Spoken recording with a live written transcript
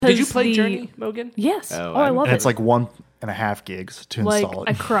Did you play Journey, Mogan? Yes. Oh, I love And it. it's like 1.5 gigs to Like, install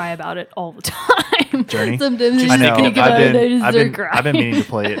I it. cry about it all the time. Journey? Sometimes I I know. just think about it, I just start crying. I've been meaning to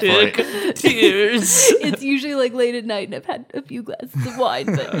play it for it. Tears. It's usually like late at night and I've had a few glasses of wine,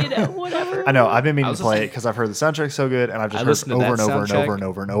 but whatever. I know. I've been meaning was to play it because I've heard the soundtrack's so good, and I've just I heard listened to over that and over and soundtrack. over and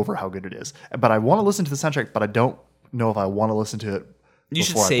over and over how good it is. But I want to listen to the soundtrack, but I don't know if I want to listen to it. You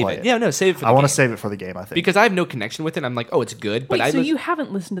should before I save play it. Yeah, no, save it for the I want to game. save it for the game. I think Because I have no connection with it. I'm like, oh, it's good. But Wait, so you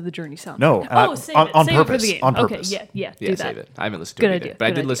haven't listened to the Journey soundtrack? No, and Oh, I- save on- it. on Save it for purpose, the game. on Okay, purpose. yeah, Yeah, do that. save it. I haven't listened to Good it either. idea, But I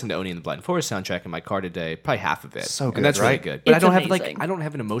good did idea. listen to Oni and the Blind Forest soundtrack in my car today. Probably half of it. So good, and that's really right? good. But It's I don't have amazing. I don't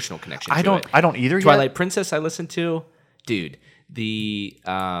have an emotional connection. I to don't. it. I don't either. Twilight Yet. Princess I listened to, dude.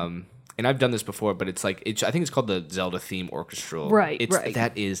 And I've done this before, but it's like I think it's called the Zelda theme orchestral. Right, right.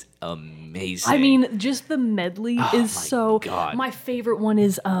 That is amazing. I mean, just the medley is so. God. My favorite one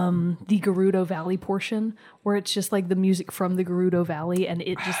is the Gerudo Valley portion, where it's just like the music from the Gerudo Valley, and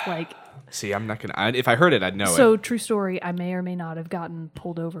it just like. see, I'm not gonna. If I heard it, I'd know So, it. true story, I may or may not have gotten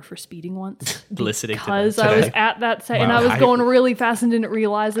pulled over for speeding once. Listening to because that I was today. at that site and I was going really fast and didn't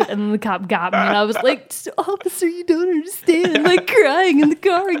realize it, and then the cop got me, and I was like, "Officer, you don't understand!" I'm like crying in the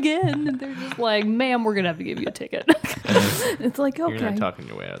car again, and they're just like, "Ma'am, we're gonna have to give you a ticket." It's like, okay, You're not talking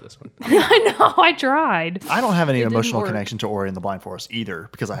your way out of this one. I know, I tried. I don't have any didn't emotional work. connection to Ori and the Blind Forest either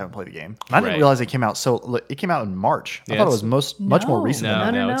because I haven't played the game. And I didn't Right. realize it came out It came out in March. I Yeah, thought it it's- was much more recent. No,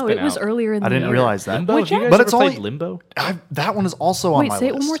 than that. it's No, been it was out. earlier in the I didn't year. realize that. Limbo. Which Have you guys But ever it's played only- Limbo? That one is also on Wait, my say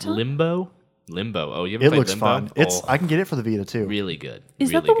it list. one more time. Limbo. Oh, you haven't It played looks Limbo? fun. Oh, I can get it for the Vita too. really good. Is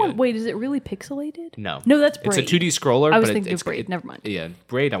really that the one? good. Wait, is it really pixelated? No. No, that's Braid. It's a 2D scroller. I was but thinking it's of Braid. Never mind. Yeah,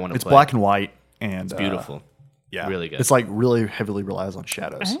 Braid. I want to It's play. black and white and it's Beautiful. Yeah, Really good. It's like really heavily relies on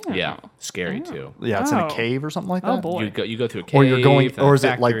shadows. Yeah, scary too. Yeah, it's in Oh. a cave or something like that. Oh boy. You go through a cave. Or you're going, then or a is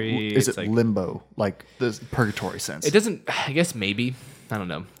it like, factory. is It's it like, limbo, like the purgatory sense? It doesn't. I guess maybe. I don't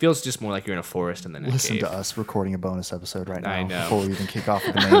know. Feels just more like you're in a forest and then a Listen cave. to us recording a bonus episode right now I know. before we even kick off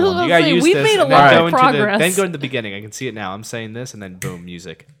with the main one. You gotta Say, use we've this. made a and then lot go of into progress. then go into the beginning. I can see it now. I'm saying this, and then boom,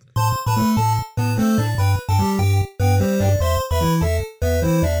 music.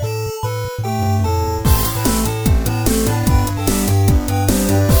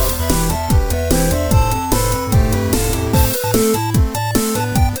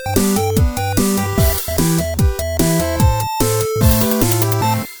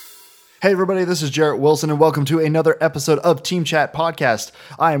 Hey everybody, this is Jarrett Wilson and welcome to another episode of Team Chat Podcast.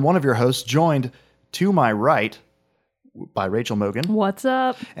 I am one of your hosts, joined to my right by Rachel Mogan What's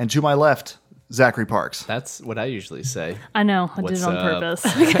up? and to my left, Zachary Parks. That's what I usually say. I know. I What's did it on up? purpose.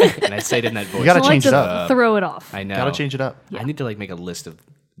 And I say it in that voice. You gotta I like change to it up. throw it off. I know. Gotta change it up. I need to like make a list of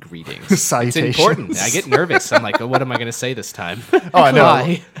greetings. It's Salutations. important. I get nervous. I'm like, oh, what am I going to say this time? Oh, I know.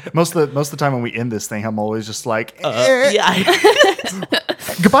 Why? Most of the time when we end this thing, I'm always just like, Yeah,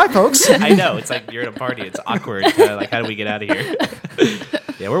 goodbye, folks. I know. It's like you're at a party. It's awkward. Like, how do we get out of here?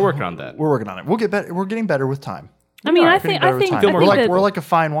 Yeah, we're working on that. We're working on it. We'll get better. We're getting better with time. I mean, Alright, I Getting think better with time. more We're like that, we're like a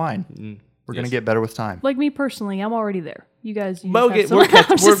fine wine. We're gonna Yes. get better with time. like me personally, I'm already there. You guys, you Mogan, just have we're, some- I'm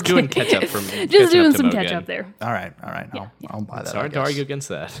we're just doing kidding. catch up from Just catching doing up to some Mogan. catch up there. All right. I'll buy that. It's I hard to guess. argue against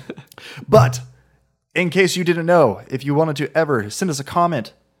that. But in case you didn't know, if you wanted to ever send us a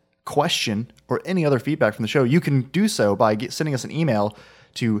comment, question, or any other feedback from the show, you can do so by sending us an email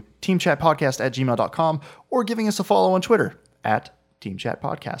to teamchatpodcast@gmail.com or giving us a follow on Twitter at Team Chat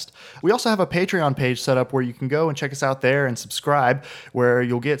Podcast. We also have a Patreon page set up where you can go and check us out there and subscribe, where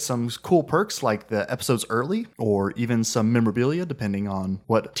you'll get some cool perks like the episodes early or even some memorabilia depending on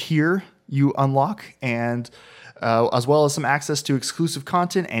what tier you unlock, and as well as some access to exclusive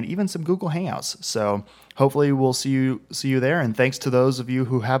content and even some Google Hangouts. So hopefully we'll see you there. And thanks to those of you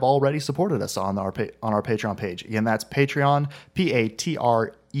who have already supported us on our Patreon page. Again, that's Patreon,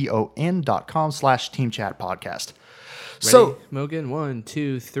 patreon.com/Team Chat Podcast. So, Ready? Mogan, 1,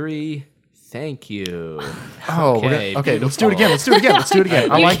 2, 3. Thank you. oh, Okay, okay, let's do beautiful. it again. Let's do it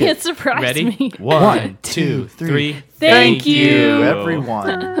again. I You like can't it. surprise Ready? me. 1, 2, 3. Thank you.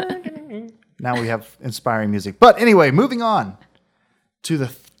 Everyone. Now we have inspiring music. But anyway, moving on to the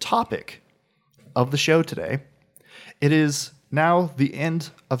topic of the show today. It is now the end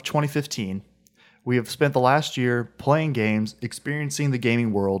of 2015. We have spent the last year playing games, experiencing the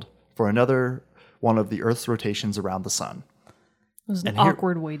gaming world for another one of the Earth's rotations around the sun. It was an And here-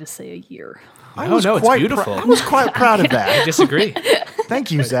 awkward way to say a year. I No, was no, it's quite beautiful. I was quite proud of that. Disagree.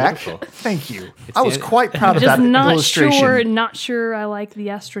 Thank you, Zach. beautiful. Thank you. I was the- quite proud of Just that not illustration. sure I like the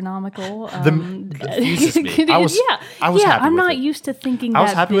astronomical. confuses me. I was happy I'm with not it. used to thinking I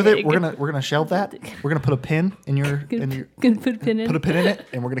was that happy with it. big. We're gonna shelve that. We're gonna put a pin in your Gonna put a pin in. put a pin in it,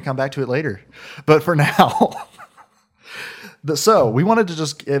 and we're gonna come back to it later. But for now, So we wanted to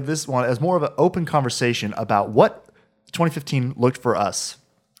just give this one as more of an open conversation about what 2015 looked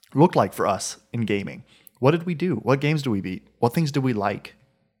like for us in gaming. What did we do? What games do we beat? What things do we like?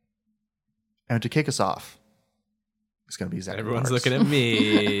 And to kick us off, it's going to be Zach. Everyone's Parks. looking at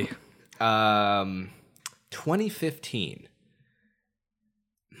me. 2015.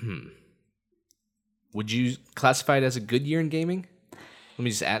 Would you classify it as a good year in gaming? Let me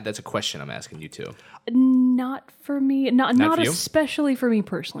just add. That's a question I'm asking you too. Not for me. Not for you? especially for me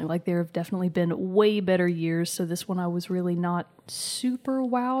personally. Like, there have definitely been way better years. So this one I was really not super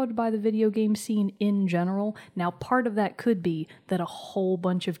wowed by the video game scene in general. Now, part of that could be that a whole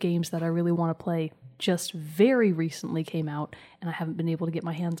bunch of games that I really want to play just very recently came out, and I haven't been able to get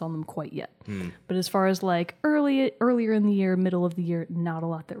my hands on them quite yet. But as far as like earlier in the year, middle of the year, not a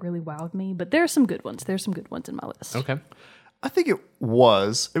lot that really wowed me. But there's some good ones. There's some good ones in my list. Okay. I think it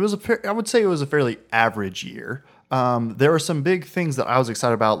was. I would say it was a fairly average year. There were some big things that I was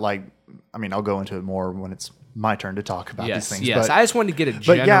excited about. Like, I mean, I'll go into it more when it's my turn to talk about these things. Yes. But I just wanted to get a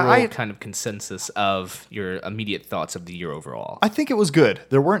general yeah, kind of consensus of your immediate thoughts of the year overall. I think it was good.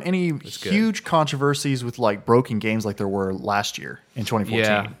 There weren't any huge controversies with like broken games like there were last year in 2014.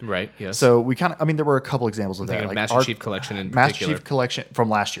 Yeah, right. Yes. So we kind of, I mean, there were a couple examples of that. Thinking of Like Master Chief Collection in Master particular. Chief Collection from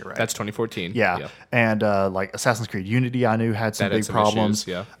last year, right? That's 2014. Yeah. And like Assassin's Creed Unity, I knew had some That had big some problems.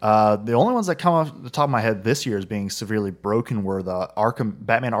 issues, The only ones that come off the top of my head this year as being severely broken were the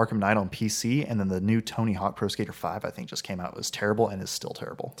Batman Arkham Knight on PC, and then the new Tony Hawk Pro Skater 5, I think, just came out. It was terrible and is still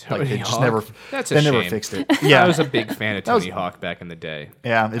terrible. Tony They just Hawk? never, That's a they never shame. fixed it. I Yeah. was a big fan of Tony Hawk back in the day.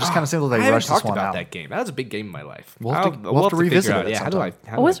 Yeah. It just kind of seems like I they haven't rushed this talked one about out. that game. That was a big game in my life. We'll have to revisit figure out, it Yeah, how do I? sometime.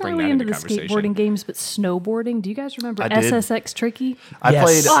 How I do wasn't bring really that into the conversation? skateboarding games, but snowboarding. Do you guys remember I did. SSX Tricky? I Yes.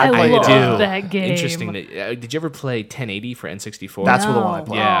 played. I love uh, that game. Interesting. Did you ever play 1080 for N64? That's the one I No.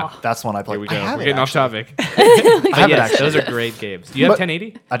 played. Yeah. That's the one I played. Here we go. I have We're it, getting off actually. topic. I have it, Yes, actually. those are great games. Do you have But-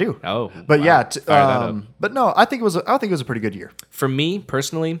 1080? I do. Oh, But wow. yeah, Fire that up. but no, I think it was a pretty good year. For me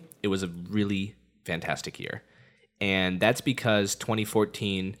personally, it was a really fantastic year, and that's because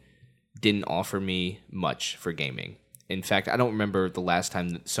 2014 didn't offer me much for gaming. In fact, I don't remember the last time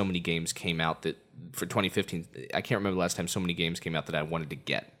that so many games came out that for 2015. I can't remember the last time so many games came out that I wanted to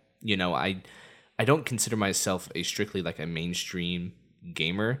get. You know, I don't consider myself a strictly like a mainstream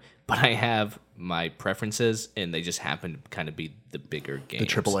gamer, but I have my preferences, and they just happen to kind of be the bigger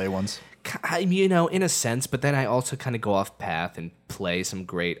games. The AAA ones. You know, in a sense, but then I also kind of go off path and play some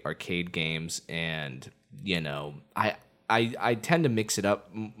great arcade games, and you know, I tend to mix it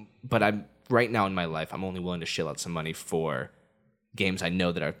up, but I'm right now in my life, I'm only willing to shell out some money for games I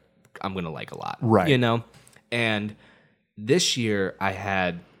know that I'm going to like a lot. Right. You know, and this year I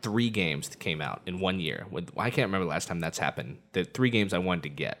had 3 games that came out in 1 year. I can't remember the last time that's happened. The 3 games I wanted to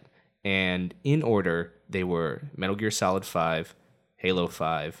get, and in order they were Metal Gear Solid 5, Halo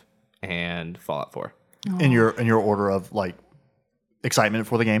 5, and Fallout 4. In your order of like excitement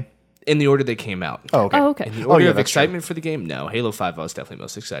for the game. In the order they came out. Oh, okay. Oh, okay. In the order yeah, of that's true. excitement for the game, no. Halo 5 I was definitely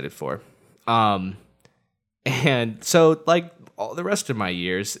most excited for. And so, like all the rest of my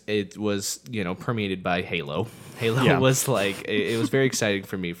years, it was, you know, permeated by Halo. Halo was like, it was very exciting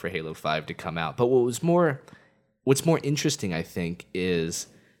for me for Halo 5 to come out. But what's more interesting, I think, is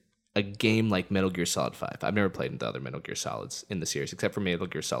a game like Metal Gear Solid 5. I've never played the other Metal Gear Solids in the series, except for Metal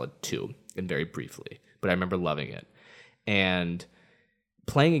Gear Solid 2, and very briefly. But I remember loving it. And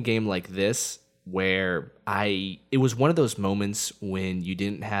playing a game like this, where it was one of those moments when you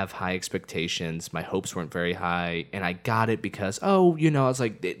didn't have high expectations, my hopes weren't very high, and I got it because, I was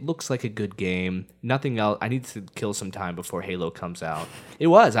like, it looks like a good game. Nothing else. I need to kill some time before Halo comes out.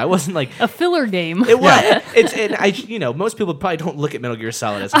 I wasn't like A filler game. it was. Most people probably don't look at Metal Gear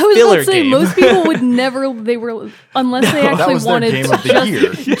Solid as a I was filler about to say, game. most people would never, unless they That actually was their wanted game of the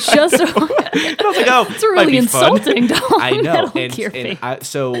year. just I was like, oh, it's really insulting to all I know, Metal Gear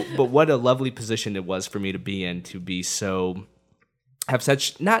fans. but what a lovely position it was for me to be in, to be have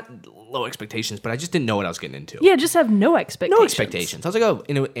such not low expectations, but I just didn't know what I was getting into. Yeah, just have no expectations. No expectations. I was like,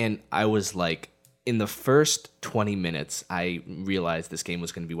 and I was like, in the first 20 minutes, I realized this game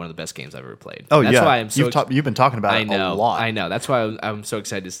was going to be one of the best games I've ever played. Oh, That's yeah. why I'm so You've been talking about I it know, a lot. I know. That's why I'm so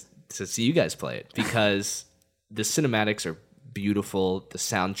excited to see you guys play it, because the cinematics are beautiful, the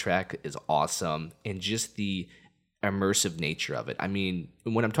soundtrack is awesome, and just the immersive nature of it. I mean,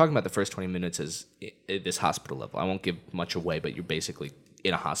 when I'm talking about the first 20 minutes is this hospital level. I won't give much away, but you're basically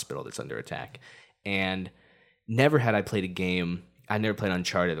in a hospital that's under attack. And never had I played a game. I never played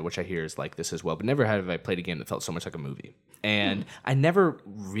Uncharted, which I hear is like this as well, but never have I played a game that felt so much like a movie. And I never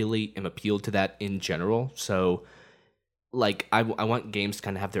really am appealed to that in general. So like I want games to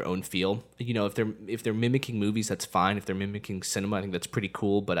kind of have their own feel. You know, if they're mimicking movies, that's fine. If they're mimicking cinema, I think that's pretty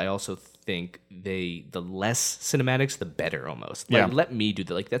cool. But I also think the less cinematics, the better almost. Like, Yeah. let me do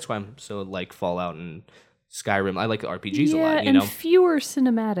that. Like, that's why I'm so like Fallout and Skyrim. I like RPGs a Yeah, lot, you and know? fewer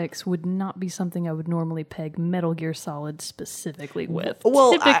cinematics would not be something I would normally peg Metal Gear Solid specifically with.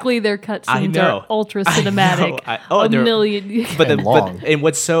 Well, Typically, their cutscenes know. are ultra cinematic. And they're- million. long. And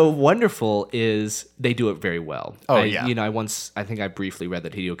what's so wonderful is they do it very well. Yeah. You know, I think I briefly read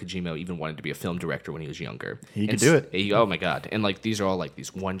that Hideo Kojima even wanted to be a film director when he was younger. He could do it. Oh my God. And like, these are all like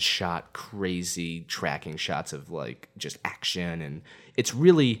these one-shot crazy tracking shots of like just action. And it's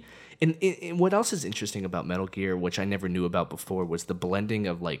really... And what else is interesting about Metal Gear, which I never knew about before, was the blending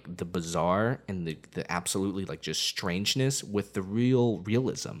of like the bizarre and the absolutely like just strangeness with the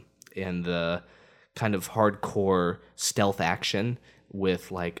realism and the kind of hardcore stealth action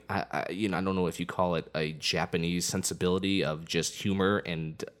with like I don't know if you call it a Japanese sensibility of just humor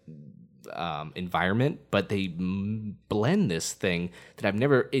and environment, but they blend this thing that I've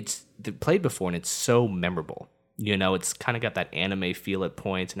never played before, and it's so memorable. You know, it's kind of got that anime feel at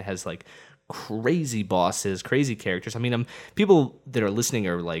points, and it has like crazy bosses, crazy characters. I mean, people that are listening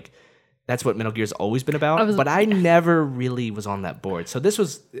are like, that's what Metal Gear's always been about, but I never really was on that board. So this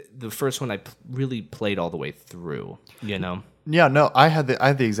was the first one I really played all the way through, you know? Yeah, no, I had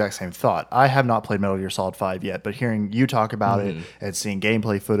the exact same thought. I have not played Metal Gear Solid 5 yet, but hearing you talk about it and seeing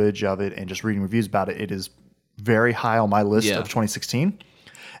gameplay footage of it and just reading reviews about it, it is very high on my list of 2016.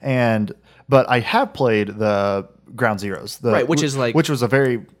 But I have played the Ground Zeroes, which is like, which was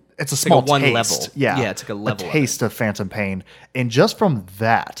it's a small like a one taste. level. Yeah, it's like a level a taste of Phantom Pain, and just from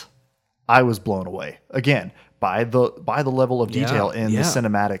that, I was blown away again by the level of detail in the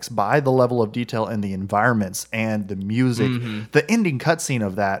cinematics, by the level of detail in the environments and the music, the ending cutscene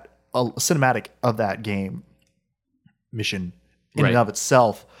of that cinematic of that game mission in and of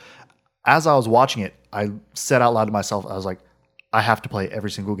itself. As I was watching it, I said out loud to myself, I was like, I have to play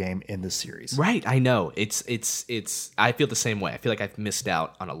every single game in this series. Right, I know. It's. I feel the same way. I feel like I've missed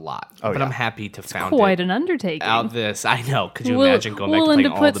out on a lot, but I'm happy to found Quite an undertaking. out this. I know. Could you imagine going back to playing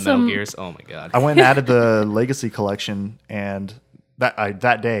all the Metal Gears? Oh my God! I went and added the Legacy Collection, and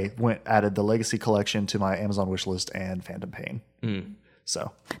that day added the Legacy Collection to my Amazon wishlist and Phantom Pain.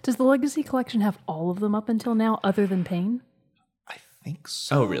 So, does the Legacy Collection have all of them up until now, other than Pain? I think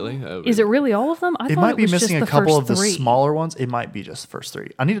so. Oh really? Is it really all of them? I It thought might be was missing just a couple of the three. smaller ones. It might be just the first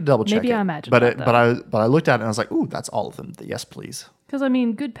three. I need to double check. Maybe it. I imagined but that, I looked at it and I was like, "Ooh, that's all of them." Yes, please. Because I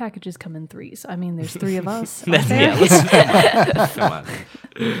mean, good packages come in threes. I mean, there's three of us. Come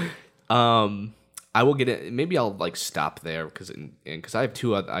on. I will get it. Maybe I'll like stop there because I have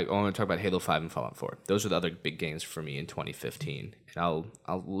two. I want to talk about Halo 5 and Fallout 4. Those are the other big games for me in 2015, and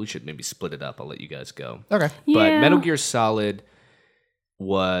we should maybe split it up. I'll let you guys go. Okay. But Metal Gear Solid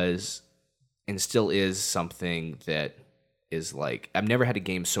was and still is something that is like, I've never had a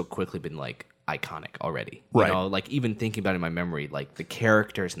game so quickly been like iconic already. Right. You know, like even thinking about it in my memory, like the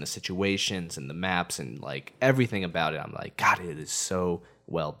characters and the situations and the maps and like everything about it, I'm like, God, it is so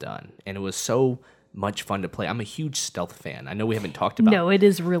well done. And it was so much fun to play. I'm a huge stealth fan. I know we haven't talked about. No, it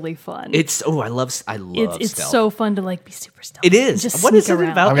is really fun. It's I love it's stealth. so fun to like be super stealthy. It is. Just What is sneak it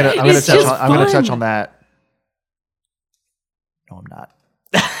around. about I'm gonna touch on that. No, I'm not.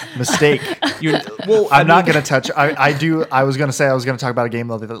 Mistake. I'm not going to touch. I was going to say I was going to talk about a game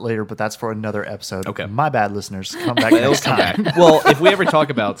later, but that's for another episode. Okay. My bad, listeners. Come back next time. Well, if we ever talk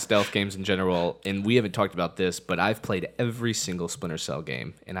about stealth games in general, and we haven't talked about this, but I've played every single Splinter Cell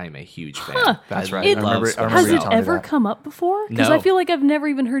game, and I am a huge fan. That's right. It- I remember Has you it telling me ever that. come up before? Because No. I feel like I've never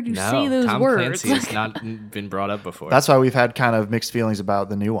even heard you say those Tom words. Clancy has not been brought up before. That's why we've had kind of mixed feelings about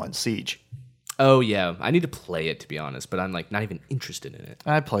the new one, Siege. Oh yeah, I need to play it to be honest, but I'm like not even interested in it.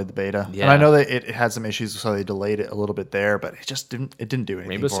 I played the beta, Yeah. and I know that it had some issues, so they delayed it a little bit there. But it just didn't. It didn't do anything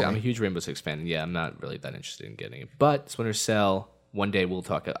Rainbow for Six, I'm a me. huge Rainbow Six fan. And yeah, I'm not really that interested in getting it. But Splinter Cell, one day we'll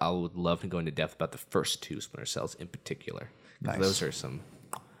talk. I would love to go into depth about the first two Splinter Cells in particular. 'Cause Nice. Those are some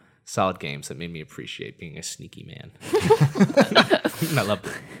solid games that made me appreciate being a sneaky man. I love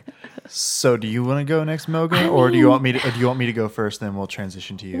it. So, do you want to go next, Moga, or do you want me to go first? Then we'll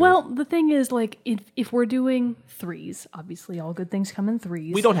transition to you. Well, the thing is, like, if we're doing threes, obviously all good things come in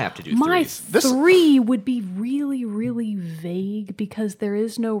threes. We don't have to do My threes. three would be really, really vague because there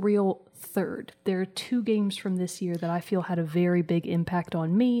is no real 3rd. There are 2 games from this year that I feel had a very big impact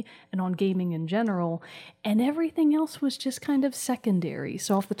on me and on gaming in general, and everything else was just kind of secondary.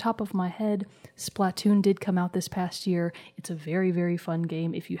 So off the top of my head, Splatoon did come out this past year. It's a very, very fun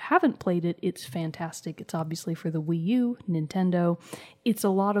game. If you haven't played it, it's fantastic. It's obviously for the Wii U, Nintendo. It's a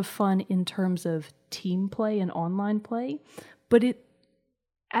lot of fun in terms of team play and online play, but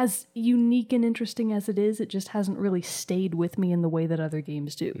as unique and interesting as it is, it just hasn't really stayed with me in the way that other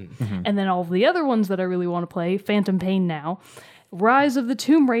games do. Mm-hmm. And then all of the other ones that I really want to play, Phantom Pain now, Rise of the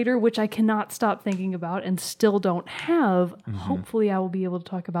Tomb Raider, which I cannot stop thinking about and still don't have. Mm-hmm. Hopefully I will be able to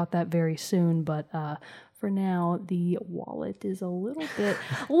talk about that very soon, but for now, the wallet is a little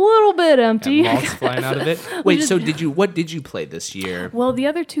bit empty. Malt's flying out of it. Wait, so what did you play this year? Well, the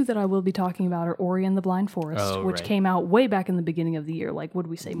other 2 that I will be talking about are Ori and the Blind Forest, which came out way back in the beginning of the year. Like, what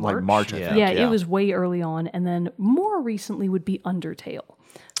did we say, March? Like March, I think. Yeah, it was way early on. And then more recently would be Undertale.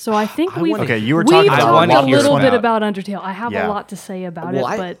 So I think you were talking about a little bit about Undertale. I have a lot to say about it,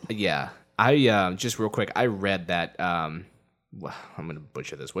 but... I just real quick, I read that... Well, I'm going to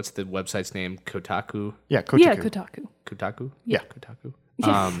butcher this. What's the website's name? Kotaku? Yeah, Kotaku. Yeah, Kotaku. Kotaku? Yeah.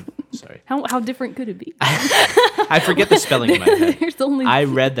 Kotaku. Sorry. How different could it be? I forget the spelling in my head. I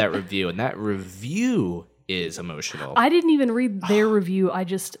read that review, and that review is emotional. I didn't even read their review.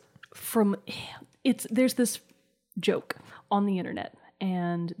 There's this joke on the internet.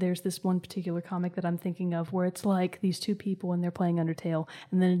 And there's this one particular comic that I'm thinking of where it's like these 2 people and they're playing Undertale,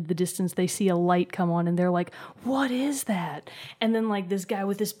 and then in the distance they see a light come on and they're like, what is that? And then like this guy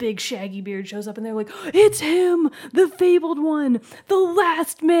with this big shaggy beard shows up and they're like, it's him, the fabled one, the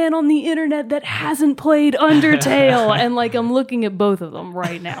last man on the internet that hasn't played Undertale. And like I'm looking at both of them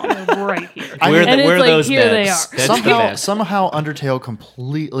right now. They're right here. They are. Somehow Undertale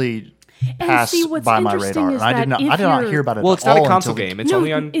completely passed by my radar, and I did not hear about it. Well, it's not a console game. It's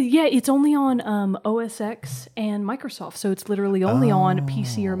only on. It's only on OS X and Microsoft, so it's literally only on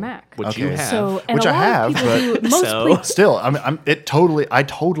PC or Mac. Which you have. So, and which I have, but still, I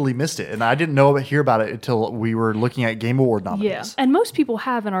totally missed it, and I didn't hear about it until we were looking at Game Award nominees. Yeah, and most people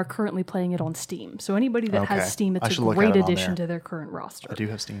have and are currently playing it on Steam. So anybody that has Steam, it's a great addition to their current roster. I do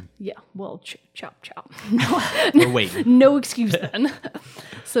have Steam. Yeah, well, chop. We're waiting. No excuse then.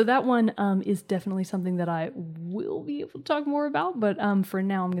 So that one is definitely something that I will be able to talk more about, but for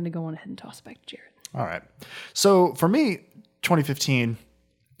now I'm going to go on ahead and toss it back to Jared. All right. So for me, 2015,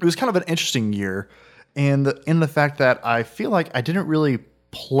 it was kind of an interesting year in the fact that I feel like I didn't really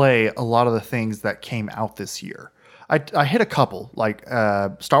play a lot of the things that came out this year. I hit a couple, like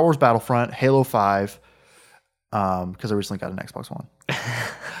Star Wars Battlefront, Halo 5, because I recently got an Xbox One.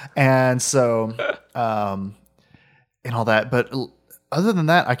 And so, and all that, but other than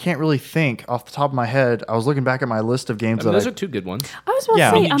that, I can't really think off the top of my head. I was looking back at my list of games. Those are 2 good ones. I was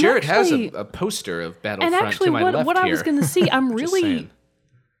about to say, Jared has a poster of Battlefront. And actually, to my left what here. I was going to see, I'm really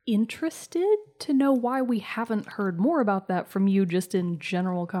interested to know why we haven't heard more about that from you just in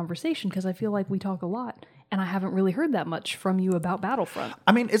general conversation, because I feel like we talk a lot, and I haven't really heard that much from you about Battlefront.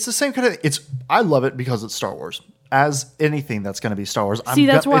 I mean, it's the same kind of... I love it because it's Star Wars. As anything that's going to be Star Wars.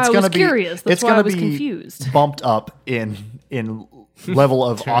 That's why I was curious. That's why I was confused. Bumped up in level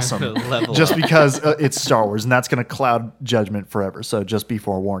of awesome, just because it's Star Wars, and that's going to cloud judgment forever. So just be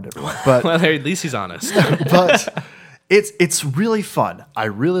forewarned, everyone. But well, at least he's honest. But it's really fun. I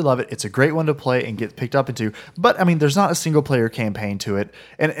really love it. It's a great one to play and get picked up into. But I mean, there's not a single player campaign to it,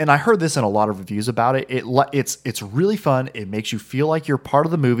 and I heard this in a lot of reviews about it. It's really fun. It makes you feel like you're part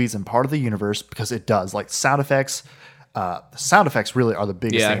of the movies and part of the universe, because it does. Like sound effects. The sound effects really are the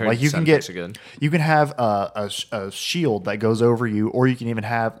biggest thing. Like you can have a shield that goes over you, or you can even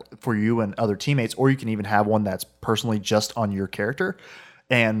have for you and other teammates, or you can even have one that's personally just on your character.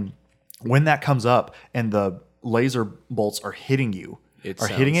 And when that comes up and the laser bolts are hitting you,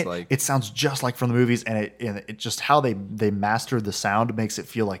 it sounds just like from the movies, and it just how they mastered the sound makes it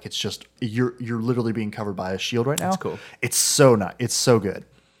feel like it's just you're literally being covered by a shield right now. That's cool. It's so nice. It's so good.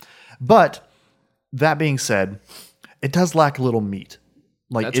 But that being said, it does lack a little meat.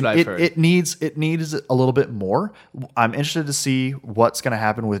 Like it needs a little bit more. I'm interested to see what's going to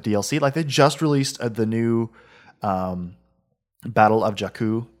happen with DLC. Like they just released the new Battle of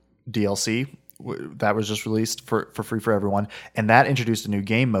Jakku DLC that was just released for free for everyone, and that introduced a new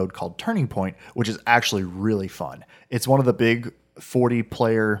game mode called Turning Point, which is actually really fun. It's one of the big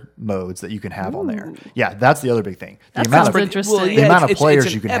 40-player modes that you can have on there. Yeah, that's the other big thing. That sounds interesting. The amount of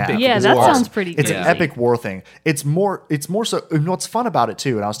players you can have. Yeah, that sounds pretty good. It's an epic war thing. It's more so, and what's fun about it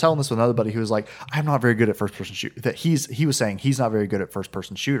too, and I was telling this with another buddy who was like, I'm not very good at first-person shooters. That he was saying he's not very good at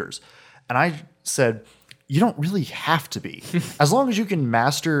first-person shooters. And I said, you don't really have to be. As long as you can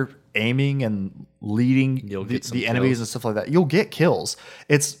master aiming and leading You'll get some the enemies kills. and stuff like that, you'll get kills.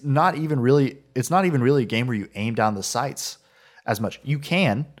 It's not even really a game where you aim down the sights as much. You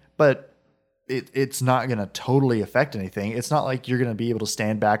can, but it's not going to totally affect anything. It's not like you're going to be able to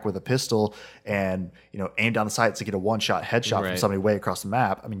stand back with a pistol and, aim down the sights to get a one-shot headshot from Right. somebody way across the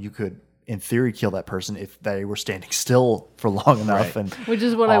map. I mean, you could, in theory, kill that person if they were standing still for long enough. Right. And Which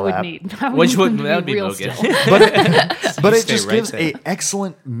is what I all would that. need. I Which need would them to that would be real Logan. still. But it stay just right gives there. an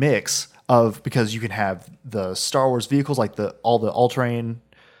excellent mix of, because you can have the Star Wars vehicles, like all the all-terrain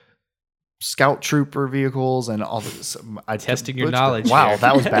scout trooper vehicles and all this. Testing your knowledge Wow, here.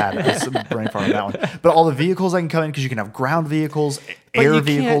 that was bad. That's a brain fart on that one. But all the vehicles that can come in, because you can have ground vehicles, But air you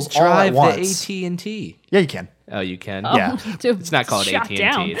vehicles, can't all at drive once. the AT&T. Yeah, you can. Oh, you can. Yeah. It's not called Shot AT&T.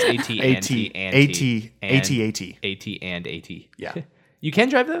 down. It's AT&T and AT. AT and AT. Yeah. You can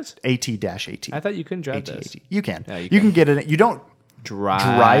drive those? AT-AT. I thought you couldn't drive those. AT-AT. You can. Yeah, you you can get it. You don't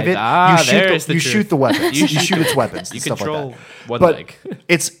drive it. Ah, you shoot there's the, you truth. shoot the weapons. you shoot its weapons. You and stuff control like that. one But leg.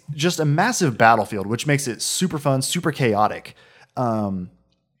 it's just a massive battlefield, which makes it super fun, super chaotic.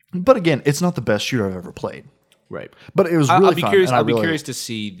 But again, it's not the best shooter I've ever played. Right. But it was really I'll be fun. curious. and I I'll be really- curious to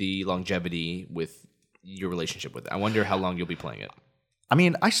see the longevity with your relationship with it. I wonder how long you'll be playing it. I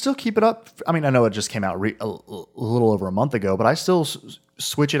mean, I still keep it up. I mean, I know it just came out a little over a month ago, but I still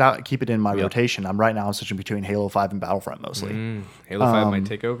switch it out and keep it in my rotation. I'm switching between Halo 5 and Battlefront mostly. Halo 5 might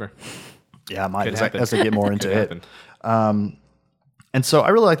take over. Yeah, I might Could as I, happen. as I get more into Could it. happen. And so I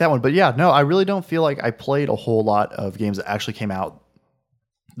really like that one. But yeah, no, I really don't feel like I played a whole lot of games that actually came out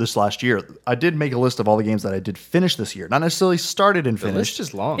this last year. I did make a list of all the games that I did finish this year. Not necessarily started and The finished. list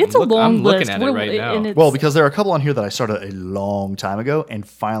is long. It's a long I'm looking list. at it right now. And it's, Well, because there are a couple on here that I started a long time ago and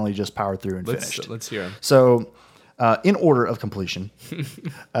finally just powered through and finished. Let's hear them. So, in order of completion,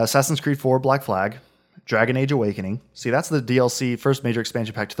 Assassin's Creed 4 Black Flag, Dragon Age Awakening. See, that's the DLC, first major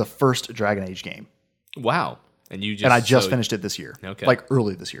expansion pack to the first Dragon Age game. Wow. And you just And I just finished it this year. Okay. Like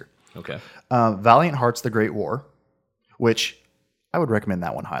early this year. Okay. Valiant Hearts The Great War, which I would recommend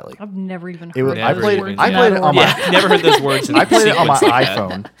that one highly. I've never even heard It was- of I those played- words I in played that it on order. my- Yeah, never heard those words. In I played it on my sequence like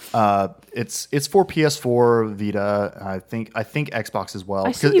that. iPhone. It's for PS4, Vita, I think Xbox as well.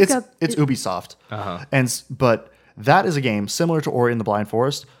 I see Because you've it's got- it's Ubisoft. But that is a game similar to Ori and the Blind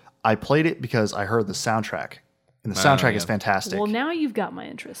Forest. I played it because I heard the soundtrack. And the soundtrack is fantastic. Well, now you've got my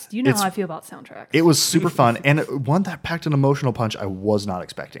interest. You know It's- how I feel about soundtracks. It was super fun and one that packed an emotional punch I was not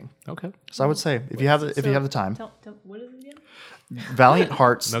expecting. Okay. So I would say if you have the time, Tell, what is it again? Valiant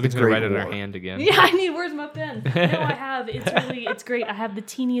Hearts. Logan's The going to Great write it in War. our hand again. Yeah, I need. Where's my pen? No, I have. It's great. I have the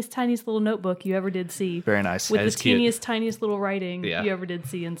tiniest little notebook you ever did see. Very nice. With That the is cute. tiniest little writing Yeah. you ever did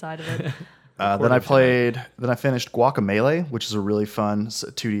see inside of it. Then I finished Guacamelee, which is a really fun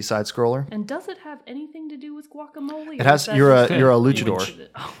 2D side scroller. And does it have anything to do with guacamole? It has you're a luchador.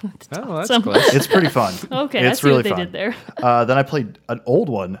 Oh, that's Oh, that's awesome. close. It's pretty fun. Okay, I it's see really what they fun. did there. Then I played an old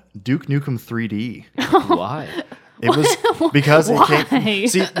one, Duke Nukem 3D. Why? It was because it Why? came.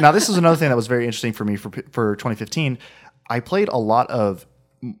 See, now this is another thing that was very interesting for me for 2015. I played a lot of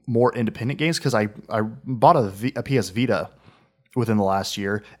more independent games because I bought a PS Vita within the last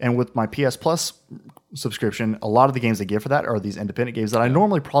year, and with my PS Plus subscription, a lot of the games they give for that are these independent games that I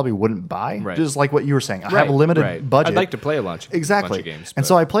normally probably wouldn't buy. Right. Just like what you were saying, I have a limited budget. I'd like to play a bunch Exactly. of games. And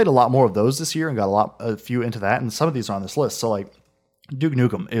so I played a lot more of those this year and got a few into that. And some of these are on this list. So like Duke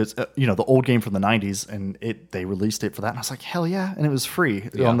Nukem is, the old game from the 90s and they released it for that. And I was like, hell yeah. And it was free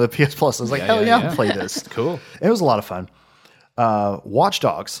on the PS Plus. I was like, hell yeah, I'll play this. Cool. It was a lot of fun. Watch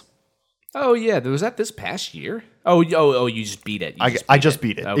Dogs. Oh yeah, was that this past year? Oh, you just beat it. I just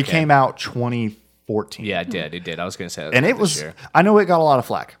beat it. Okay. It came out 2014. Yeah, it did. I was going to say that. And it this was, year. I know it got a lot of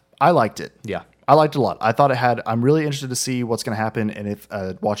flack. I liked it. Yeah. I liked it a lot. I thought I'm really interested to see what's going to happen. And if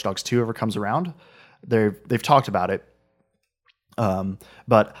Watch Dogs 2 ever comes around, they've talked about it.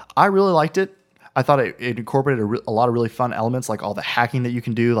 But I really liked it. I thought it incorporated a lot of really fun elements, like all the hacking that you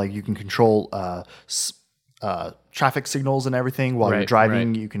can do. Like you can control traffic signals and everything while you're Right, driving.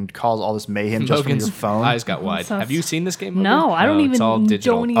 right. You can cause all this mayhem just from Logan's your phone. eyes got wide. Sounds- Have you seen this game? No, Logan? I don't It's all even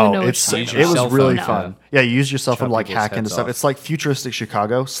digital. don't even know. It what Use you're your was cell really phone fun. to Yeah, you use your cell phone to chop like people's hack into heads stuff. off. It's like futuristic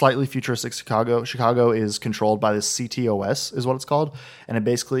Chicago, slightly futuristic Chicago. Chicago is controlled by this CTOS, is what it's called, and it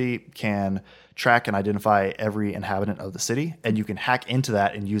basically can track and identify every inhabitant of the city, and you can hack into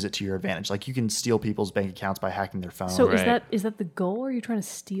that and use it to your advantage. Like you can steal people's bank accounts by hacking their phone. So Right. is that the goal? Are you trying to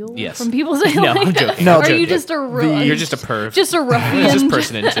steal Yes. from people's? No, I'm joking. No, Are you joking. just You're just a perv. Just a ruffian. Just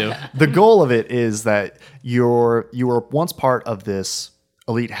person into. The goal of it is that you were once part of this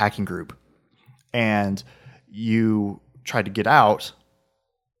elite hacking group, and you tried to get out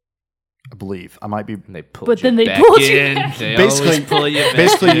I believe I might be. And they pulled But you then they back pulled you in. back. They Basically- always pull you back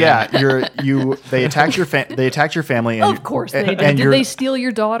Basically, in. yeah, they attacked your family. And Of course they did. and Did you're- they steal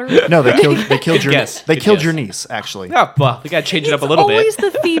your daughter? No, they killed your guess. they Good killed guess. your niece actually. Oh, well, we got to change it up a little Always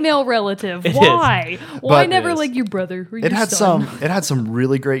bit. the female relative. It is. Why? Why But- never It is. like your brother or It your had son? some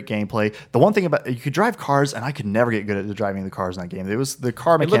really great gameplay. The one thing about you could drive cars, and I could never get good at driving the cars in that game. The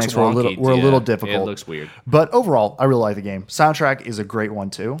car It looks mechanics were a wonky, little yeah. difficult. It looks weird. But overall, I really like the game. Soundtrack is a great one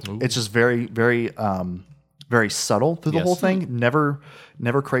too. It's just very very subtle through the Yes. whole thing. Never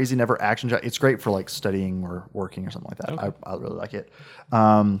crazy, never action. It's great for like studying or working or something like that. I really like it.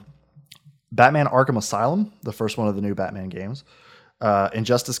 Batman Arkham Asylum, the first one of the new Batman games.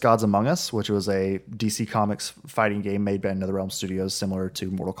 Injustice Gods Among Us, which was a DC Comics fighting game made by NetherRealm Studios, similar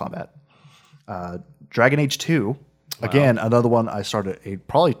to Mortal Kombat. Dragon Age 2, again, another one I started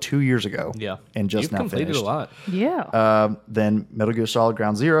probably 2 years ago. Yeah. And just You've now completed finished. a lot. Yeah. Then Metal Gear Solid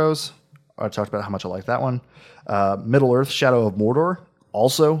Ground Zeroes. I talked about how much I like that one. Middle Earth Shadow of Mordor,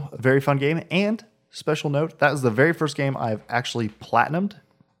 also a very fun game. And special note, that is the very first game I've actually platinumed,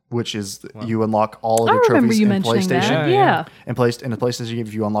 which is you unlock all of I the remember trophies you in mentioning PlayStation. that. Yeah, Yeah. In the PlayStation game,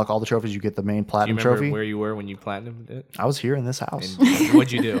 if you unlock all the trophies, you get the main Do you platinum remember trophy. where you were when you platinumed it? I was here in this house.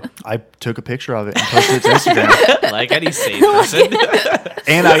 What'd you do? I took a picture of it and posted it to Instagram, Like any sane person.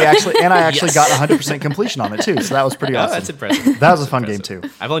 and I actually Yes. got 100% completion on it too. So that was pretty Oh, awesome. that's impressive. That was a fun game too.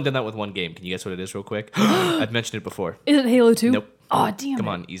 I've only done that with one game. Can you guess what it is real quick? I've mentioned it before. Is it Halo 2? Nope. Oh, damn Come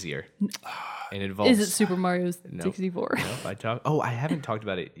it. on, easier. And it involves. Is it Super Mario 64? I haven't talked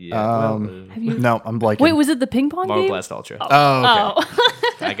about it yet. Well, Have you? No, I'm blanking. Wait, was it the ping pong Mario game? Blast Ultra. oh, okay.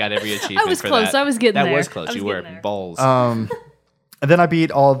 Oh, I got every achievement. I was for close. That. I was getting that there. was close. I was You were getting there. balls. And then I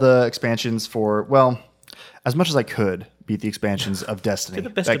beat all the expansions for, well, as much as I could beat the expansions of Destiny the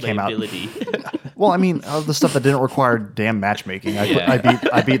best that of my came out. ability. Well, I mean, all the stuff that didn't require damn matchmaking. Yeah.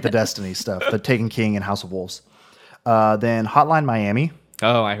 I beat the Destiny stuff, the Taken King and House of Wolves. Then Hotline Miami.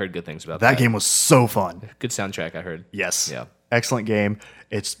 Oh, I heard good things about That game was so fun. Good soundtrack. I heard. Yes. Yeah. Excellent game.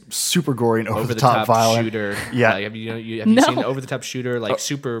 It's super gory and over Over the top violent. shooter. Yeah. Like, have you No. seen over the top shooter? Like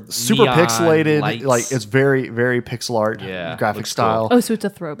super neon Pixelated. lights? Like it's very, very pixel art Yeah, graphic looks cool. style. Oh, so it's a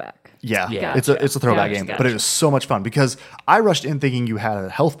throwback. Yeah, Yeah. it's a throwback Gotcha, game, but it was so much fun because I rushed in thinking you had a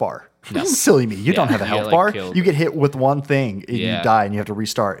health bar. Silly me, you don't have a you health get, like, bar. killed. You get hit with one thing and Yeah. you die and you have to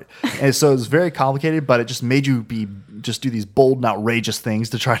restart. And so it's very complicated, but it just made you just do these bold and outrageous things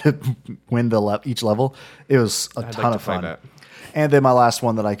to try to win each level. It was a ton like to of play fun. that. And then my last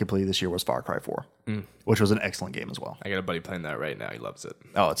one that I completed this year was Far Cry 4, which was an excellent game as well. I got a buddy playing that right now. He loves it.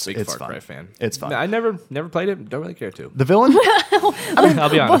 Oh, it's Big it's Far fun. Cry fan. It's fun. I never played it. Don't really care to. The villain, I'll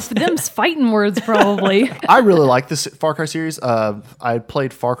be Both honest. of them's fighting words, probably. I really like this Far Cry series. I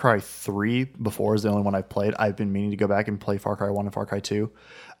played Far Cry 3 before, is the only one I've played. I've been meaning to go back and play Far Cry 1 and Far Cry 2.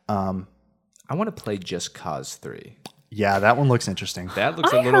 I want to play Just Cause 3. Yeah, that one looks interesting. That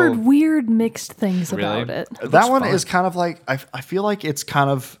looks I a little. heard weird mixed things Really? about it. That one fun. is kind of like, I feel like it's kind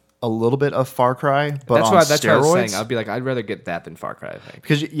of a little bit of Far Cry, but That's on what I was steroids. saying. I'd be like, I'd rather get that than Far Cry. I think.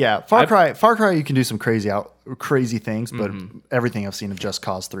 Because Far Cry, you can do some crazy things, but everything I've seen of Just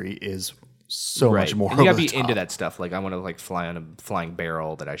Cause 3 is so much more. And you gotta over be the into top. that stuff. Like I want to like fly on a flying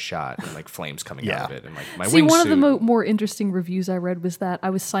barrel that I shot and like flames coming Yeah. out of it and like my See, one of the wingsuit. more interesting reviews I read was that I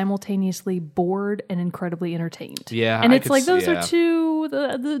was simultaneously bored and incredibly entertained. Yeah, and I it's could like see- those yeah. are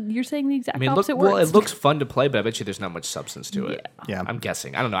two. You're saying the exact I mean, opposite well, words. it looks fun to play, but I bet you there's not much substance to it. Yeah. I'm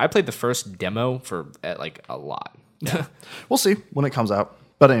guessing. I don't know. I played the first demo for like a lot. We'll see when it comes out.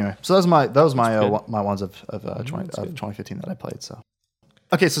 But anyway, so that was my good. my ones of 2015 that I played. So.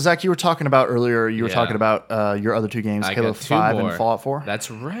 Okay, so Zach, you were talking about earlier. You were Yeah. talking about your other two games, I Halo got two 5 more. and Fallout 4. That's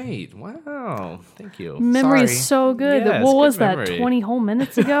right. Wow. Thank you. Memory Sorry. is so good. Yeah, it's What good was that? memory. 20 whole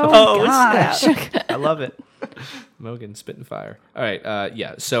minutes ago. Oh, Gosh. I love it. Mogan spitting fire. All right.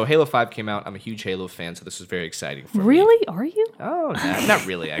 Yeah. So Halo 5 came out. I'm a huge Halo fan, so this was very exciting for me. Really? Are you? Oh, not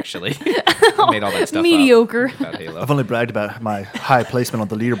really, actually. I made all that stuff up Mediocre. about Halo. I've only bragged about my high placement on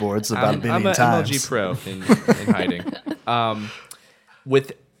the leaderboards about a billion I'm a times. MLG pro in hiding.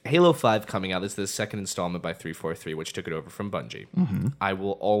 With Halo 5 coming out, this is the second installment by 343, which took it over from Bungie. I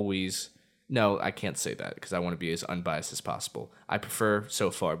will always... No, I can't say that because I want to be as unbiased as possible. I prefer,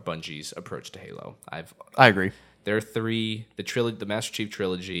 so far, Bungie's approach to Halo. I agree. There are three. The Master Chief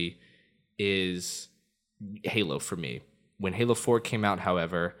trilogy is Halo for me. When Halo 4 came out,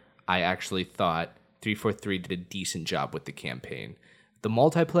 however, I actually thought 343 did a decent job with the campaign. The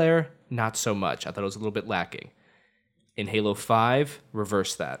multiplayer, not so much. I thought it was a little bit lacking. In Halo 5,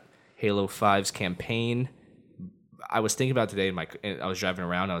 reverse that. Halo 5's campaign, I was thinking about today, I was driving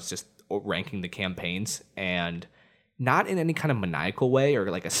around, I was just ranking the campaigns, and not in any kind of maniacal way or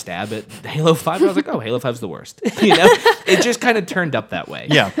like a stab at Halo 5. I was like, oh, Halo 5's the worst. It just kind of turned up that way.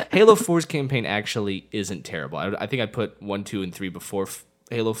 Yeah. Halo 4's campaign actually isn't terrible. I think I put 1, 2, and 3 before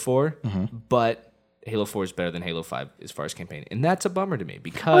Halo 4, but Halo 4 is better than Halo 5 as far as campaign. And that's a bummer to me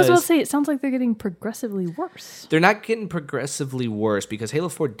because... I was about to say, it sounds like they're getting progressively worse. They're not getting progressively worse because Halo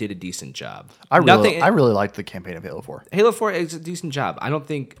 4 did a decent job. I really liked the campaign of Halo 4. Halo 4 is a decent job. I don't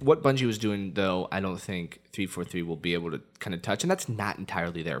think... What Bungie was doing, though, I don't think 343 will be able to kind of touch. And that's not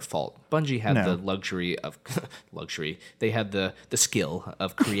entirely their fault. Bungie had the luxury of... luxury. They had the skill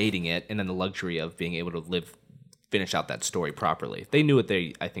of creating it and then the luxury of being able to finish out that story properly. They knew what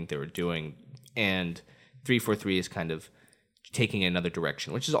I think they were doing. And 343 is kind of taking it another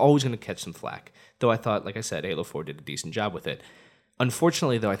direction, which is always going to catch some flack. Though I thought, like I said, Halo 4 did a decent job with it.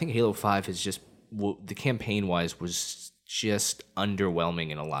 Unfortunately, though, I think Halo 5 is just, the campaign-wise, was just underwhelming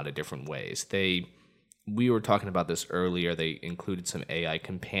in a lot of different ways. We were talking about this earlier. They included some AI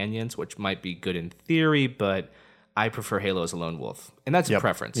companions, which might be good in theory, but I prefer Halo as a lone wolf, and that's a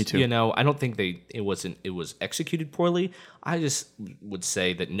preference. Me too. I don't think it was executed poorly. I just would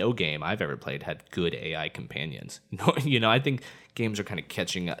say that no game I've ever played had good AI companions. I think games are kind of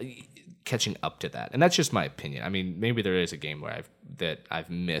catching up to that, and that's just my opinion. I mean, maybe there is a game where I've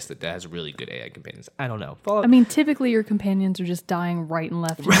missed that has really good AI companions. I don't know. I mean, typically your companions are just dying right and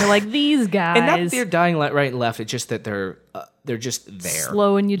left, and you're like, these guys. And not that they're dying right and left. It's just that they're just there,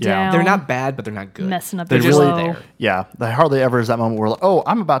 slowing you down. They're not bad, but they're not good. Messing up they're your just flow. there. Yeah, there hardly ever is that moment where like, oh,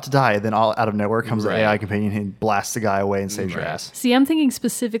 I'm about to die, and then all out of nowhere comes the Right. AI companion and blasts the guy away and saves your ass. See, I'm thinking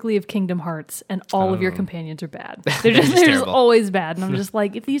specifically of Kingdom Hearts, and all of your companions are bad. They're just terrible. always bad, and I'm just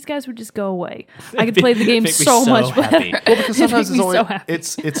like, if these guys would just go away, I could play the game Make me so so much happy. better. Well, because sometimes It'd make me so happy.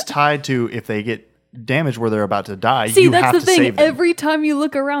 it's tied to if they get damaged where they're about to die, See, you that's have the to thing. save them. Every time you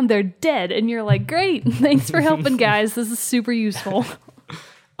look around, they're dead, and you're like, great, thanks for helping, guys. This is super useful.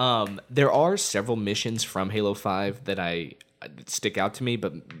 There are several missions from Halo 5 that stick out to me,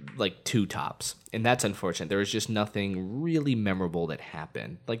 but like 2 tops. And that's unfortunate. There was just nothing really memorable that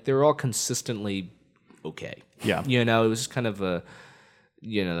happened. Like, they're all consistently okay. Yeah. It was just kind of a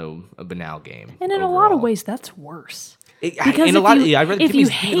banal game. And in a overall. lot of ways, that's worse. Because if you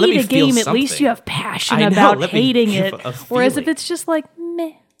hate a game, at least you have passion about hating it. Whereas if it's just like,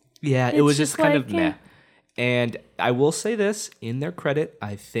 meh. Yeah, it It's was just kind like, of meh. And I will say this, in their credit,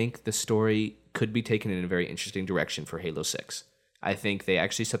 I think the story could be taken in a very interesting direction for Halo 6. I think they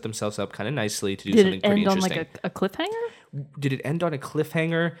actually set themselves up kind of nicely to do Did something it pretty end on interesting. like a cliffhanger? Did it end on a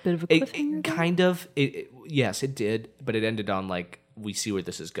cliffhanger? Bit of a cliffhanger, Kind of. Yes, it did, but it ended on like, we see where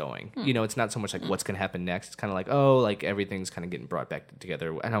this is going. It's not so much like what's going to happen next. It's kind of like, oh, like everything's kind of getting brought back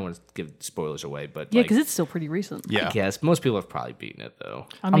together. I don't want to give spoilers away, but Yeah, like, because it's still pretty recent. Yeah. I guess most people have probably beaten it though.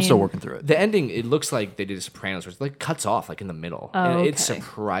 I'm still working through it. The ending, it looks like they did a Sopranos, where it like cuts off like in the middle. Oh, And it's okay.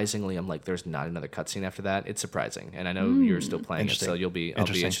 surprisingly, I'm like, there's not another cutscene after that. It's surprising, and I know you're still playing it, so I'll be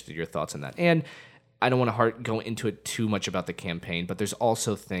interested in your thoughts on that. And I don't want to go into it too much about the campaign, but there's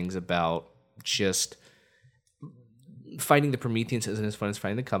also things about just fighting the Prometheans isn't as fun as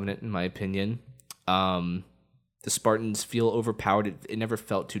fighting the Covenant, in my opinion. The Spartans feel overpowered. It never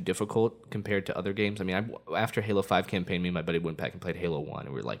felt too difficult compared to other games. I mean, after Halo 5 campaign, me and my buddy went back and played Halo 1, and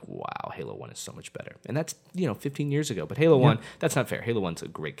we were like, wow, Halo 1 is so much better. And that's, 15 years ago. But Halo 1, that's not fair. Halo 1's a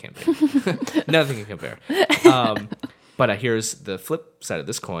great campaign. Nothing can compare. But here's the flip side of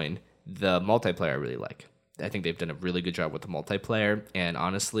this coin. The multiplayer I really like. I think they've done a really good job with the multiplayer. And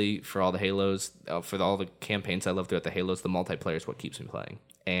honestly, for all the Halos, for all the campaigns I love throughout the Halos, the multiplayer is what keeps me playing.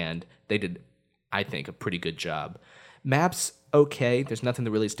 And they did, I think, a pretty good job. Maps, okay. There's nothing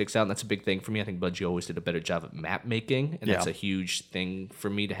that really sticks out, and that's a big thing for me. I think Bungie always did a better job at map making, and that's a huge thing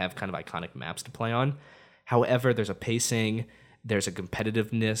for me to have kind of iconic maps to play on. However, there's a pacing, there's a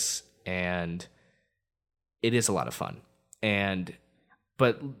competitiveness, and it is a lot of fun.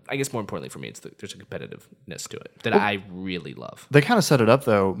 But I guess more importantly for me, there's a competitiveness to it that I really love. They kind of set it up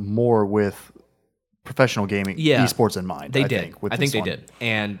though more with professional gaming, esports in mind. They I did. Think, with I think this they one. did.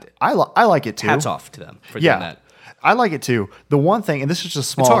 And I like it too. hats off to them for doing that. I like it too. The one thing, and this is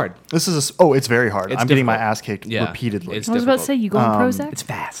just small. It's hard. It's very hard. I'm getting my ass kicked repeatedly. It's I was about to difficult. say, you go on Prozac? It's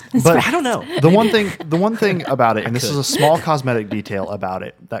fast. But I don't know. The one thing about it, and this is a small cosmetic detail about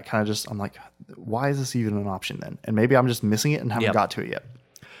it that kind of just, I'm like, why is this even an option then? And maybe I'm just missing it and haven't got to it yet.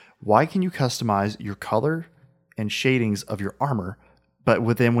 Why can you customize your color and shadings of your armor,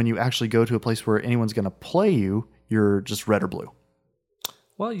 but then when you actually go to a place where anyone's going to play you, you're just red or blue?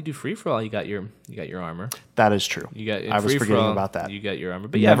 Well, you do free for all. You got your armor. That is true. You got I was forgetting about that. You got your armor.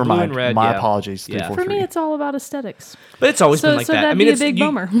 But Never blue mind. and red. My apologies. Yeah. 343. For me, it's all about aesthetics. But it's always been like so that. that'd I mean, be a it's big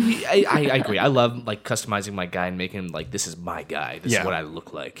bummer. I agree. I love like customizing my guy and making him like, this is my guy. This is what I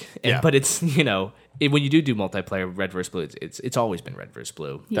look like. And, But it's when you do multiplayer, red versus blue, it's always been red versus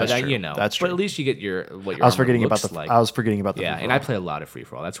blue. That's true. That's true. But at least you get what your I was forgetting about looks like. I was forgetting about the Yeah, free and for I all. play a lot of free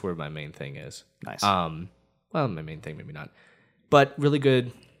for all. That's where my main thing is. Nice. Well, my main thing maybe not, but really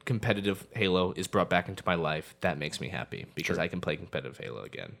good competitive Halo is brought back into my life. That makes me happy because I can play competitive Halo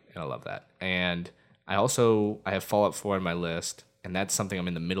again, and I love that. And I have Fallout 4 on my list, and that's something I'm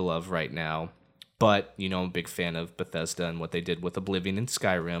in the middle of right now. But I'm a big fan of Bethesda and what they did with Oblivion and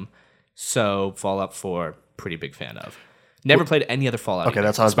Skyrim. So Fallout 4, pretty big fan of. Never played any other Fallout. Okay, either.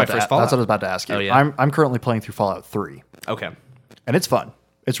 that's what I was It's my about to. first That's what I Fallout. was about to ask you. Oh, yeah? I'm currently playing through Fallout 3, Okay, and it's fun.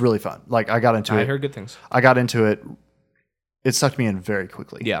 It's really fun. Like I got into it. I heard good things. I got into it. It sucked me in very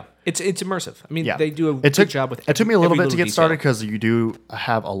quickly. Yeah, it's immersive. I mean, Yeah. they do a It good took job with. It took me a little every bit to get detail. started because you do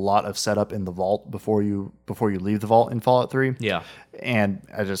have a lot of setup in the vault before you leave the vault in Fallout 3. Yeah. And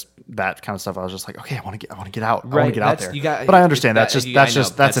that kind of stuff. I was just like, okay, I want to get out. I want Right, to get out that's- there. But I understand that's I know,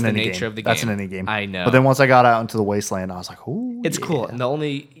 that's an the indie nature game. of the That's an game. indie game. I know. But then once I got out into the wasteland, I was like, oh, It's cool, and the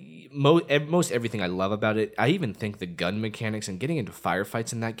only most everything I love about it, I even think the gun mechanics and getting into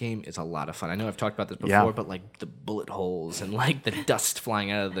firefights in that game is a lot of fun. I know I've talked about this before, Yeah. but like the bullet holes and like the dust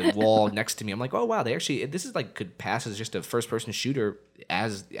flying out of the wall next to me, I'm like, oh wow, this is like could pass as just a first person shooter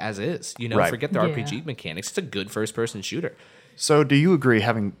as is. Right. Forget the Yeah. RPG mechanics. It's a good first person shooter. So do you agree,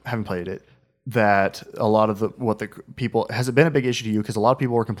 having played it, that a lot of has it been a big issue to you? Because a lot of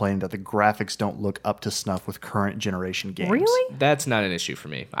people were complaining that the graphics don't look up to snuff with current generation games. Really? That's not an issue for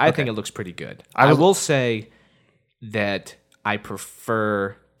me. I think it looks pretty good. I I was- will say that I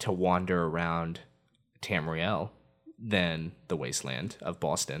prefer to wander around Tamriel than the wasteland of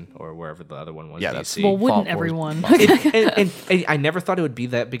Boston or wherever the other one was. Yeah, DC. Well, wouldn't Fallout 4 is everyone? and I never thought it would be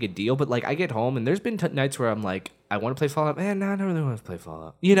that big a deal, but like I get home and there's been nights where I'm like, I want to play Fallout. Man, no, I don't really want to play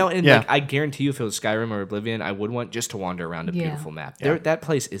Fallout. And Yeah. like I guarantee you, if it was Skyrim or Oblivion, I would want just to wander around a Yeah. beautiful map. That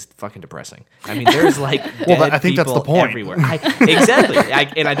place is fucking depressing. I mean, there's like Well, dead I think that's the people point. everywhere. Exactly.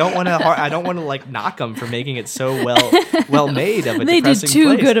 And I don't want to like knock them for making it so well made of a They did depressing too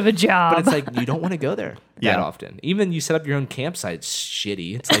place. good of a job. But it's like you don't want to go there that Yeah. often. Even you set up your own campsite, it's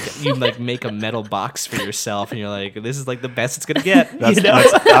shitty. It's like you like make a metal box for yourself, and you're like, this is like the best it's gonna get. I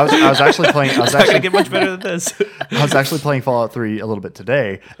was actually playing. It's not gonna get much better than this. I was actually playing Fallout 3 a little bit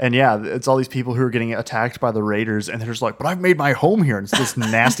today, and yeah, it's all these people who are getting attacked by the raiders, and they're just like, "But I've made my home here, and it's this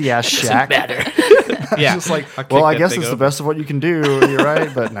nasty ass shack." Yeah, It's just like, I'll kick well, I that guess thing it's the over. best of what you can do. You're right,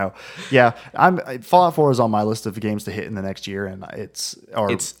 but no, yeah, Fallout 4 is on my list of games to hit in the next year, and maybe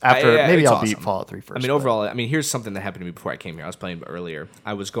I'll beat awesome. Fallout 3 first. I mean, but- overall, here's something that happened to me before I came here. I was playing earlier.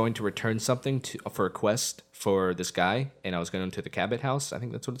 I was going to return something for a quest for this guy, and I was going to the Cabot House. I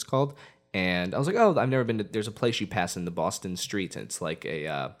think that's what it's called. And I was like, oh, I've never been to. There's a place you pass in the Boston streets, and it's like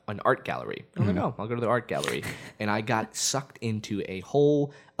an art gallery. I was like, oh, I'll go to the art gallery, and I got sucked into a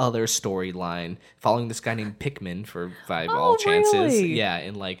whole other storyline following this guy named Pikmin for all chances. really? Yeah,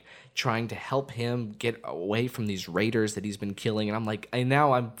 and like trying to help him get away from these raiders that he's been killing. And I'm like, and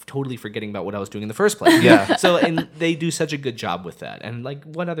now I'm totally forgetting about what I was doing in the first place. Yeah. So, and they do such a good job with that. And like,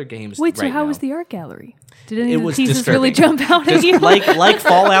 what other games? Wait, so right how now? was the art gallery? Did any It of the was pieces really disturbing. jump out at Just you? like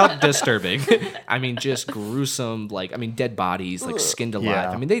Fallout, disturbing. I mean, just gruesome. Dead bodies, like skinned alive.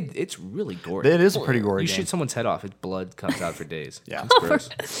 Yeah. I mean, it's really gory. It is a pretty gory You game. shoot someone's head off, its blood comes out for days. Yeah. It's gross.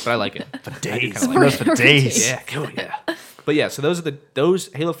 But I like it. For days. Like Those for days. yeah, cool, yeah. But yeah, so those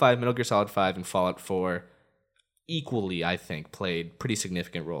Halo 5, Metal Gear Solid 5, and Fallout 4 equally, I think, played pretty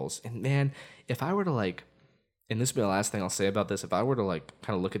significant roles. And man, if I were to like, and this will be the last thing I'll say about this, if I were to like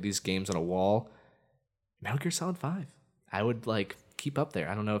kind of look at these games on a wall, Metal Gear Solid 5, I would like keep up there.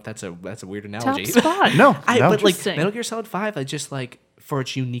 I don't know if that's a weird analogy. Top spot. No, But like Interesting. Metal Gear Solid 5, I just like for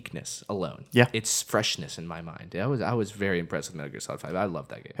its uniqueness alone. Yeah. Its freshness in my mind. I was very impressed with Metal Gear Solid 5. I love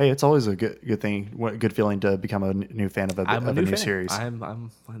that game. Hey, it's always a good thing, good feeling to become a new fan of a new fan. series.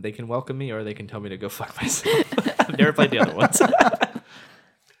 They can welcome me or they can tell me to go fuck myself. I've never played the other ones.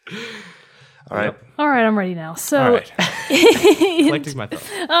 All right. All right, I'm ready now. So All right. Collecting my thoughts.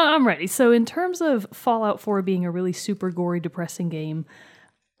 I'm ready. So in terms of Fallout 4 being a really super gory, depressing game,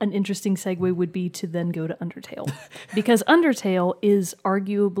 an interesting segue would be to then go to Undertale. Because Undertale is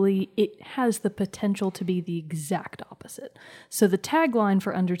arguably, it has the potential to be the exact opposite. So the tagline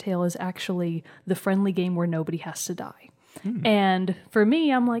for Undertale is actually the friendly game where nobody has to die. And for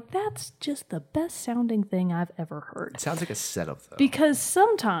me, I'm like, that's just the best sounding thing I've ever heard. It sounds like a setup, though. Because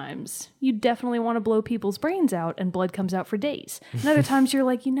sometimes you definitely want to blow people's brains out and blood comes out for days. And other times you're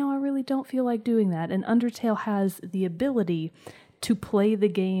like, I really don't feel like doing that. And Undertale has the ability to play the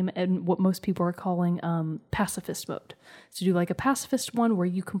game in what most people are calling pacifist mode. So do like a pacifist one where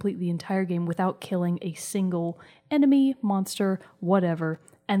you complete the entire game without killing a single enemy, monster, whatever.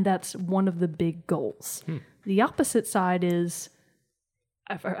 And that's one of the big goals. The opposite side is,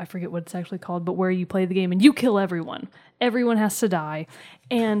 I forget what it's actually called, but where you play the game and you kill everyone. Everyone has to die.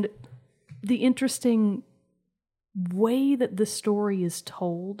 And the interesting way that the story is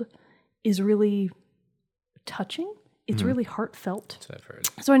told is really touching. It's really heartfelt. That's what I've heard.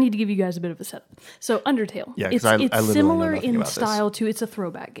 So I need to give you guys a bit of a setup. So Undertale, it's similar in style to, it's a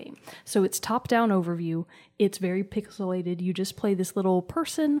throwback game. So it's top-down overview. It's very pixelated. You just play this little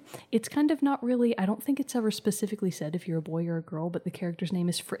person. It's kind of not really, I don't think it's ever specifically said if you're a boy or a girl, but the character's name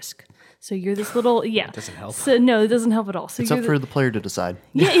is Frisk. So you're this little, That doesn't help. So, no, it doesn't help at all. So It's up for the player to decide.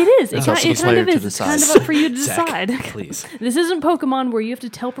 Yeah, it is. It kind of is. It's kind of up for you to decide. Please. This isn't Pokemon where you have to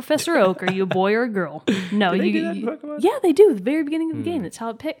tell Professor Oak, are you a boy or a girl? No, Do they do that in Pokemon? Yeah, they do. At the very beginning of the game, that's how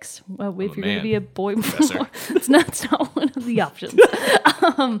it picks. Well, if you're going to be a boy, it's not one of the options.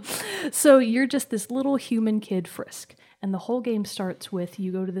 So you're just this little human kid, Frisk. And the whole game starts with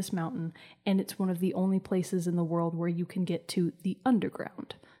you go to this mountain, and it's one of the only places in the world where you can get to the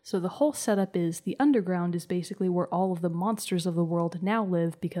underground. So the whole setup is the underground is basically where all of the monsters of the world now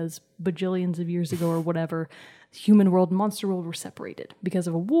live because bajillions of years ago or whatever, human world and monster world were separated because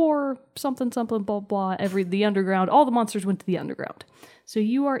of a war, something, blah, blah, the underground, all the monsters went to the underground. So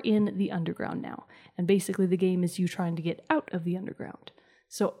you are in the underground now. And basically the game is you trying to get out of the underground.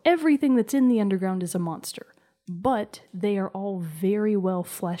 So everything that's in the underground is a monster. But they are all very well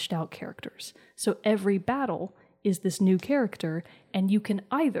fleshed out characters. So every battle is this new character, and you can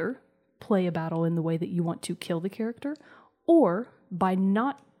either play a battle in the way that you want to kill the character, or by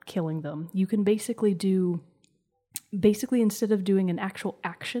not killing them, you can basically instead of doing an actual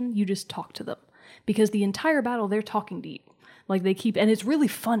action, you just talk to them. Because the entire battle, they're talking to you. Like and it's really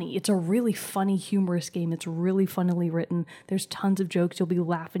funny. It's a really funny, humorous game. It's really funnily written. There's tons of jokes. You'll be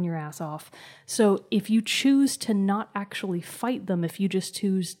laughing your ass off. So if you choose to not actually fight them, if you just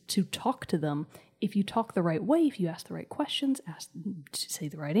choose to talk to them, if you talk the right way, if you ask the right questions, say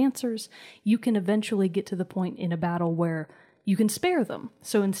the right answers, you can eventually get to the point in a battle where you can spare them.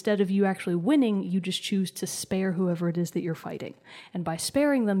 So instead of you actually winning, you just choose to spare whoever it is that you're fighting. And by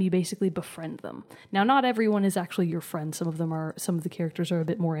sparing them, you basically befriend them. Now, not everyone is actually your friend. Some of the characters are a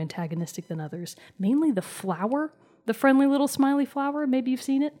bit more antagonistic than others. Mainly the flower, the friendly little smiley flower. Maybe you've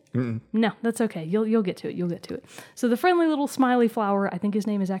seen it? Mm-mm. No, that's okay. You'll get to it. You'll get to it. So the friendly little smiley flower, I think his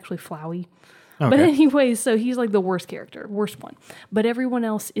name is actually Flowey. Okay. But anyways, so he's like the worst one. But everyone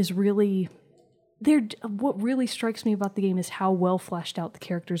else is really... What really strikes me about the game is how well fleshed out the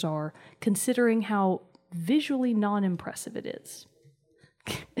characters are, considering how visually non-impressive it is.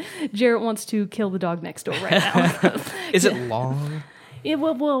 Jarrett wants to kill the dog next door right now. Is it long? Yeah,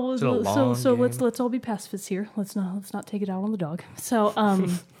 so let's all be pacifists here. Let's not take it out on the dog. So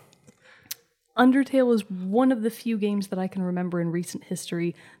Undertale is one of the few games that I can remember in recent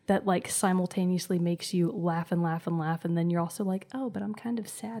history that like simultaneously makes you laugh and laugh and laugh, and then you're also like, oh, but I'm kind of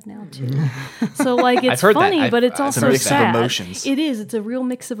sad now too. So like it's funny, but it's also mix sad. Of emotions. It is. It's a real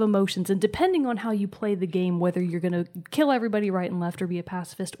mix of emotions, and depending on how you play the game, whether you're going to kill everybody right and left or be a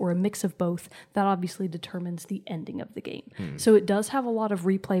pacifist or a mix of both, that obviously determines the ending of the game. So it does have a lot of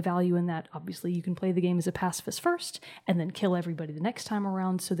replay value in that. Obviously, you can play the game as a pacifist first and then kill everybody the next time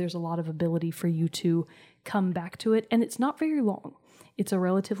around. So there's a lot of ability for you to come back to it, and it's not very long. It's a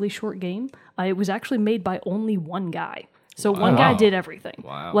relatively short game. It was actually made by only one guy. So one guy did everything.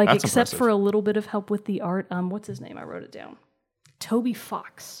 Wow. Like, That's except impressive. for a little bit of help with the art. What's his name? I wrote it down. Toby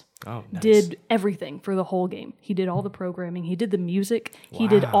Fox. Oh, nice. Did everything for the whole game. He did all the programming. He did the music. He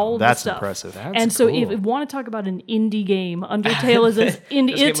did all of the That's stuff. impressive. And so if you want to talk about an indie game, Undertale is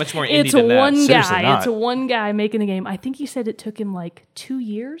get much more indie it's than that. one Seriously guy. not. It's a one guy making a game. I think he said it took him like 2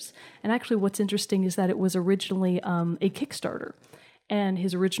 years. And actually what's interesting is that it was originally a Kickstarter. And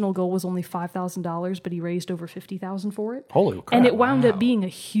his original goal was only $5,000, but he raised over $50,000 for it. Holy crap. And it wound up being a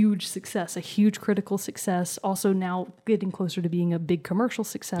huge success, a huge critical success. Also now getting closer to being a big commercial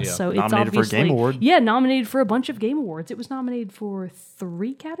success. Yeah. So it's Nominated for a obviously Game Award. Yeah, nominated for a bunch of Game Awards. It was nominated for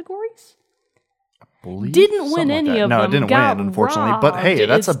 3 categories. Didn't win any of them. No, it didn't got win, unfortunately. But hey,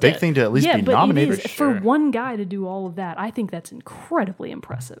 robbed. that's a big thing to at least be but nominated. it is, for one guy to do all of that, I think that's incredibly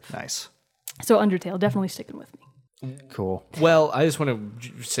impressive. Nice. So Undertale, definitely sticking with me. Cool. Well, I just want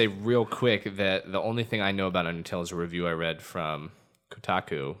to say real quick that the only thing I know about Undertale is a review I read from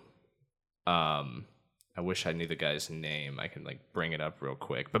Kotaku. I wish I knew the guy's name. I can bring it up real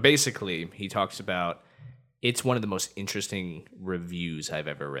quick. But basically, he talks about it's one of the most interesting reviews I've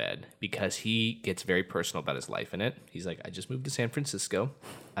ever read because he gets very personal about his life in it. He's like, I just moved to San Francisco.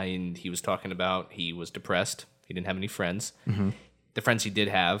 And he was talking about he was depressed. He didn't have any friends. Mm-hmm. The friends he did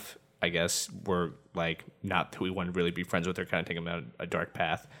have, I guess, were not who he wanted to really be friends with. They're kind of taking him down a dark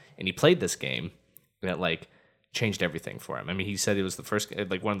path. And he played this game and it changed everything for him. I mean, he said it was the first,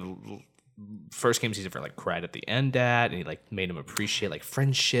 one of the first games he's ever cried at the end at, and he made him appreciate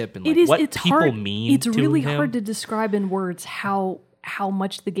friendship and what people hard, mean. It's really him. hard to describe in words how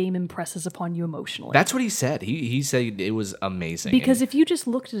much the game impresses upon you emotionally. That's what he said. He said it was amazing. Because if you just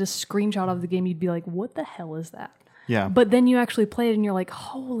looked at a screenshot of the game, you'd be like, "What the hell is that?" Yeah. But then you actually play it, and you're like,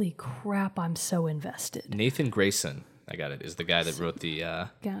 "Holy crap! I'm so invested." Nathan Grayson, I got it, is the guy that wrote the.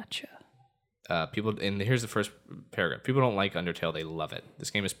 Gotcha. People, and here's the first paragraph. People don't like Undertale; they love it. This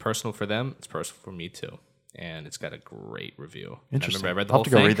game is personal for them. It's personal for me too, and it's got a great review. Interesting. I read the I'll whole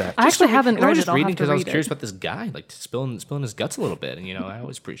have to go thing. read that. I actually haven't read it. I'll I'll have to read it because I was read curious it. about this guy, spilling his guts a little bit, and I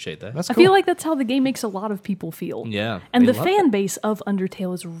always appreciate that. That's I cool. feel like that's how the game makes a lot of people feel. Yeah, And they the love fan it. base of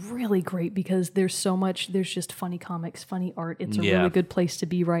Undertale is really great because there's just funny comics, funny art. It's a Yeah. really good place to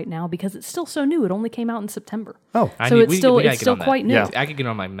be right now because it's still so new. It only came out in September. Oh. So it's we still gotta get on that. quite new. Yeah. I could get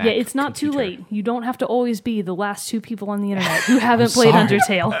on my Mac. Yeah, it's not too computer. late. You don't have to always be the last two people on the internet who haven't played sorry.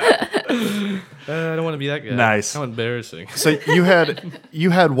 Undertale. I don't want to be that guy. Nice. How embarrassing. So you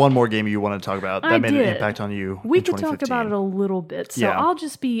had one more game you wanted to talk about that I made an did. impact on you. We in could talk 2015. about it a little bit. So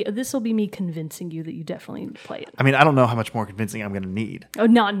Yeah. this will be me convincing you that you definitely need to play it. I mean, I don't know how much more convincing I'm going to need. Oh,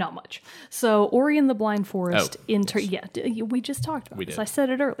 not much. So Ori and the Blind Forest. Oh. We just talked about We this. did. I said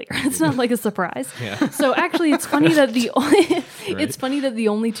it earlier. It's not like a surprise. Yeah. So actually, it's funny that Right. it's funny that the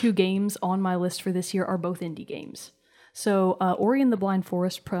only two games on my list for this year are both indie games. So Ori and the Blind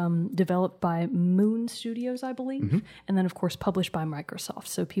Forest, developed by Moon Studios, I believe, and then of course published by Microsoft.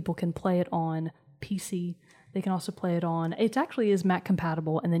 So people can play it on PC. They can also play it on. It actually is Mac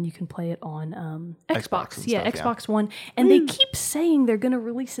compatible, and then you can play it on Xbox. and Yeah, stuff, yeah. Xbox One. And they keep saying they're going to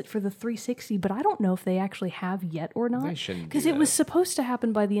release it for the 360, but I don't know if they actually have yet or not. They shouldn't do Because it that. was supposed to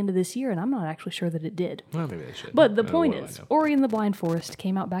happen by the end of this year, and I'm not actually sure that it did. Well, maybe they should. But the Oh, point what do I is, know? Ori and the Blind Forest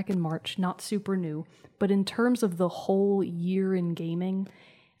came out back in March, not super new. But in terms of the whole year in gaming,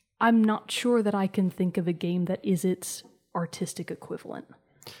 I'm not sure that I can think of a game that is its artistic equivalent.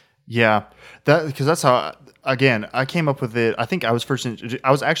 Yeah, because that's how. Again, I came up with it. I think I was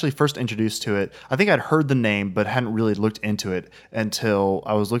actually first introduced to it. I think I'd heard the name, but hadn't really looked into it until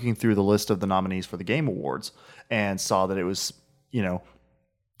I was looking through the list of the nominees for the Game Awards and saw that it was,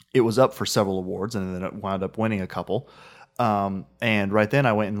 it was up for several awards, and then it wound up winning a couple. And right then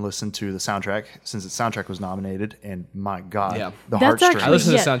I went and listened to the soundtrack since the soundtrack was nominated, and my God, Yeah. the That's heartstrings. I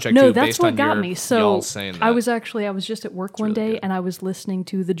listened to the soundtrack no, too, that's based what on got your- me. So y'all saying I that. was just at work one really day good. and I was listening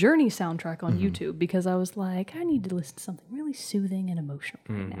to the Journey soundtrack on Mm-hmm. YouTube because I was like, I need to listen to something really soothing and emotional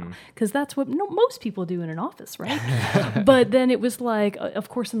right Mm-hmm. now because that's what most people do in an office, right? But then it was like, of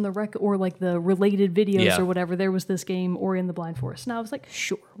course, in the the related videos Yeah. or whatever, there was this game Ori and the Blind Forest, and I was like,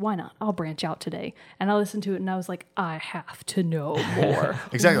 sure, why not? I'll branch out today, and I listened to it and I was like, I have to know more.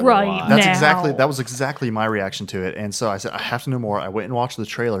 Exactly. Right That was exactly my reaction to it. And so I said, I have to know more. I went and watched the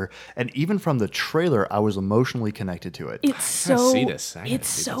trailer, and even from the trailer, I was emotionally connected to it. It's gotta so see this. I gotta it's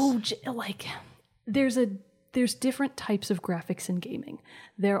see so like there's different types of graphics in gaming.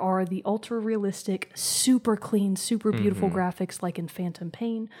 There are the ultra realistic, super clean, super beautiful Mm-hmm. graphics like in Phantom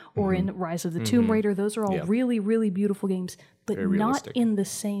Pain or in Rise of the Tomb Raider. Those are all Yeah. really, really beautiful games, but Very not realistic. in the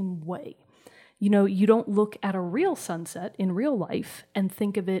same way. You don't look at a real sunset in real life and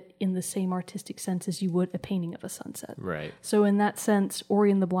think of it in the same artistic sense as you would a painting of a sunset. Right. So in that sense, Ori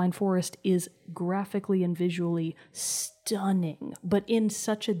and the Blind Forest is graphically and visually stunning, but in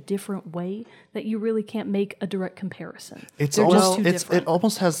such a different way that you really can't make a direct comparison. It's They're just almost too it different.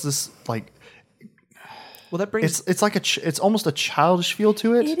 almost has this like Well, that brings. it's like it's almost a childish feel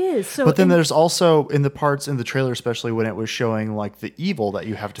to it. It is. So but then in- there's also in the parts in the trailer, especially when it was showing like the evil that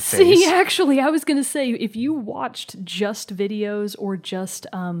you have to face. See, actually, I was going to say, if you watched just videos or just,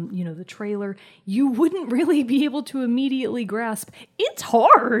 the trailer, you wouldn't really be able to immediately grasp. It's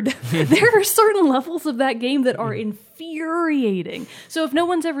hard. There are certain levels of that game that are infuriating. So if no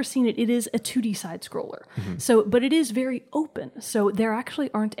one's ever seen it, it is a 2D side scroller. So, but it is very open. So there actually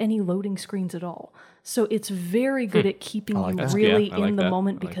aren't any loading screens at all. So it's very good at keeping you that. really Yeah, I like in the that.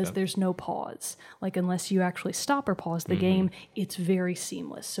 moment I like because that. there's no pause. Like unless you actually stop or pause the game, it's very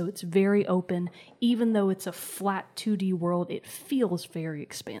seamless. So it's very open. Even though it's a flat 2D world, it feels very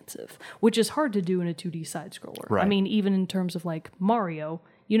expansive, which is hard to do in a 2D side scroller. I Right. mean, even in terms of like Mario,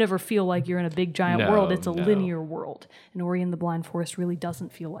 you never feel like you're in a big giant No, world. It's a no. linear world. And Ori and the Blind Forest really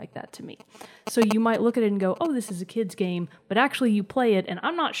doesn't feel like that to me. So you might look at it and go, oh, this is a kid's game. But actually you play it, and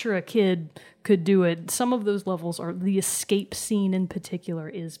I'm not sure a kid could do it. Some of those levels are, the escape scene in particular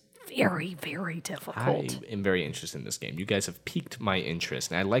is very, very I difficult. am very interested in this game. You guys have piqued my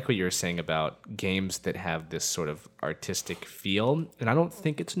interest, and I like what you were saying about games that have this sort of artistic feel. And I don't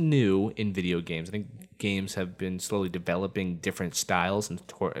think it's new in video games. I think games have been slowly developing different styles and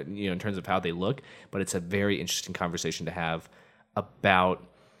in terms of how they look. But it's a very interesting conversation to have about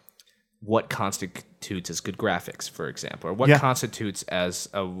what constitutes as good graphics, for example, or what Yeah. constitutes as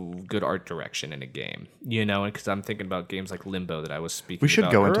a good art direction in a game. You know, because I'm thinking about games like Limbo that I was speaking about We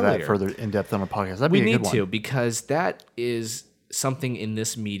should go into that earlier. further in depth on a podcast. That'd We be a need good to one. because that is something in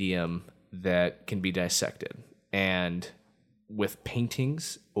this medium that can be dissected. And with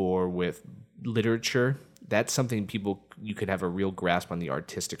paintings or with literature, that's something you could have a real grasp on the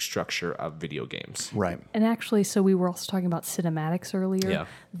artistic structure of video games. Right. And actually, so we were also talking about cinematics earlier. Yeah.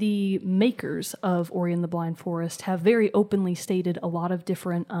 The makers of Ori and the Blind Forest have very openly stated a lot of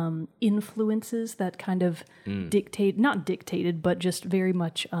different influences that kind of not dictated, but just very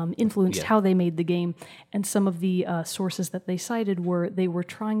much influenced Yeah. how they made the game. And some of the sources that they cited were they were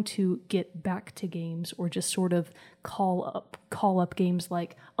trying to get back to games or just sort of call up games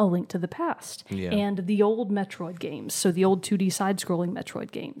like A Link to the Past Yeah. and the old Metroid games, so the old 2D side-scrolling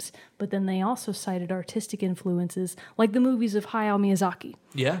Metroid games. But then they also cited artistic influences like the movies of Hayao Miyazaki.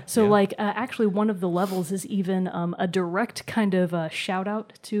 Yeah. So, like, actually, one of the levels is even a direct kind of shout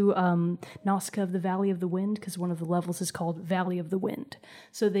out to Nausicaa of the Valley of the Wind, because one of the levels is called Valley of the Wind.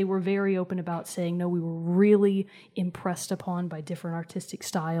 So they were very open about saying, no, we were really impressed upon by different artistic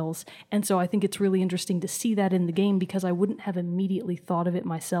styles. And so I think it's really interesting to see that in the game because I wouldn't have immediately thought of it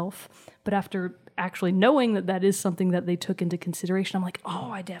myself. But after actually knowing that that is something that they took into consideration, I'm like, oh,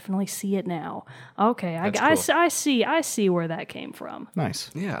 I definitely see it now. Okay, I see where that came from.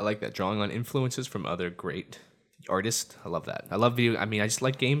 Nice. Yeah, I like that. Drawing on influences from other great artists. I love that. I love video. I mean, I just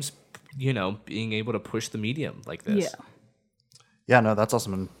like games, being able to push the medium like this. Yeah. Yeah, no, that's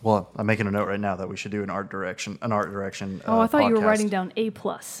awesome. And, well, I'm making a note right now that we should do an art direction. Oh, I thought you were podcast. writing down A+,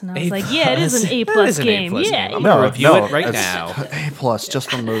 and I was like, A+. yeah, it is an A+ That is an game. A+ Yeah, game. I'm yeah. gonna review it right it's now. A+, just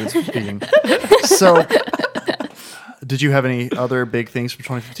from movies speaking. So, did you have any other big things from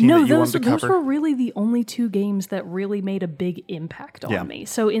 2015 No, that you those wanted to were cover? really the only two games that really made a big impact on Yeah. me.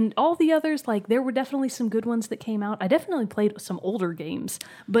 So in all the others, like there were definitely some good ones that came out. I definitely played some older games,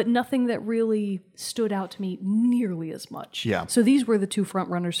 but nothing that really stood out to me nearly as much. Yeah. So these were the two front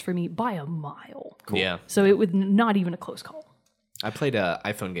runners for me by a mile. Yeah. So it was not even a close call. I played an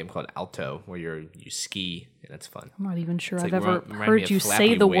iPhone game called Alto where you ski, and it's fun. I'm not even sure I've like ever remind me heard of you Flappy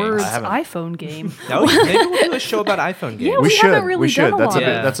say the Wings. words I haven't. iPhone game. No, maybe we'll do a show about iPhone games. Yeah, we haven't really we should. done a That's lot. a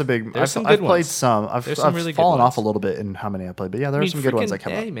big. Yeah. That's a big. There's some I've good played ones. some. I've There's some really good fallen off a ones. little bit in how many I played, but yeah, there are some good ones that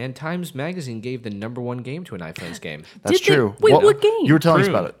come up. Hey, man, Times Magazine gave the #1 game to an iPhone's game. That's Did they- true. wait, what game? You were telling us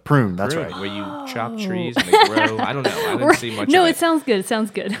Prune. about it. Prune. That's Prune, right. Where you chop trees and they grow. I don't know. I didn't see much No, of it sounds good. It sounds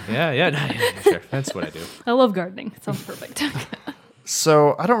good. Yeah, sure. That's what I do. I love gardening. It sounds perfect.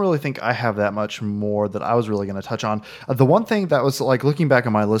 So I don't really think I have that much more that I was really going to touch on. The one thing that was like looking back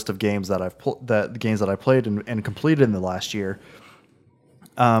on my list of games that the games that I played and completed in the last year.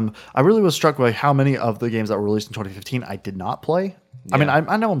 I really was struck by how many of the games that were released in 2015 I did not play. I mean,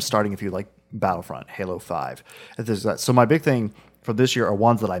 I know I'm starting a few like Battlefront, Halo 5. If there's that. So my big thing for this year are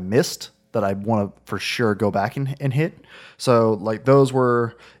ones that I missed that I want to for sure go back and hit. So like those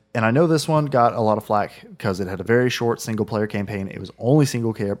were. And I know this one got a lot of flack because it had a very short single-player campaign. It was only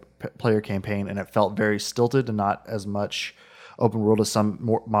single-player campaign, and it felt very stilted and not as much open world as some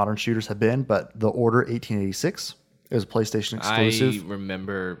more modern shooters have been. But The Order 1886 is a PlayStation exclusive. I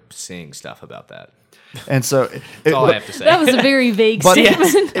remember seeing stuff about that. And so That's all I have to say. That was a very vague But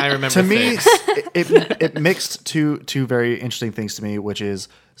statement. I remember to me, things. it mixed two very interesting things to me, which is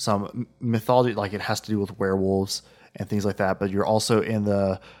some mythology, like it has to do with werewolves and things like that. But you're also in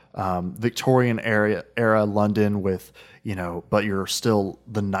the Victorian era London with, but you're still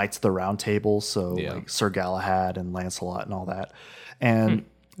the Knights of the Round Table, so Yeah. like Sir Galahad and Lancelot and all that. And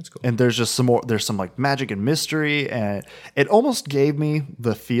That's cool. and there's just there's some like magic and mystery, and it almost gave me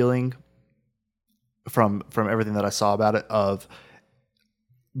the feeling from everything that I saw about it of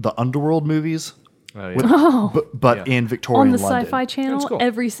the Underworld movies. Oh, yeah. but in Victorian on the London. Sci-Fi Channel That's cool.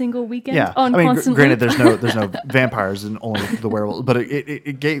 every single weekend. Yeah, on I mean, constant granted, loop. there's no vampires and only the werewolves, but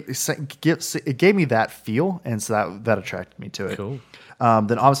it gave me that feel, and so that attracted me to it. Cool.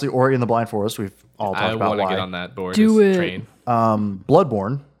 Then obviously Ori and the Blind Forest. We've all talked I about want to why. get on that board. Do it. Train.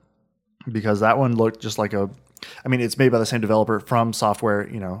 Bloodborne, because that one looked just like I mean, it's made by the same developer from software,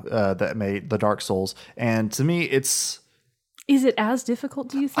 that made the Dark Souls, and to me, Is it as difficult,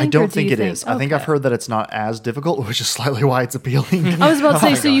 do you think? I or don't do think you it is. I think I've Okay. heard that it's not as difficult, which is slightly why it's appealing. I was about to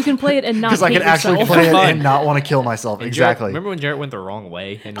say, so you can play it and not Because I hate can actually yourself. play it Fun. and not want to kill myself. And Exactly. Remember when Jarrett went the wrong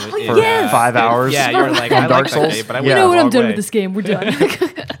way? And Oh, For yes. 5 hours. Yeah, you were like, on I Dark like Souls. that game, but I Yeah. went You know the what? I'm wrong done way. with this game. We're done.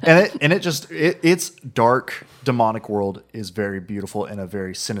 Its dark demonic world is very beautiful in a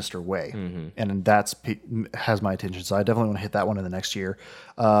very sinister way, and has my attention. So I definitely want to hit that one in the next year.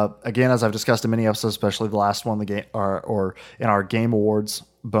 Again, as I've discussed in many episodes, especially the last one, the game or in our Game Awards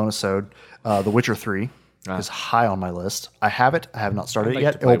bonus-ode, The Witcher 3 is high on my list. I have it. I have not started I'd it like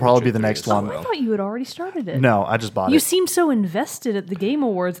yet. to It will play probably Witcher be the 3 next as one. well. I thought you had already started it. No, I just bought You it. seem so invested at the Game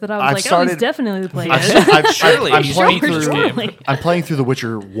Awards that I was I've like, started- he's definitely playing I've, it. I've, Surely, I'm he's playing playing through. through this game. I'm playing through The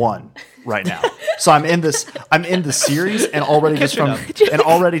Witcher 1 right now. So I'm in the series, and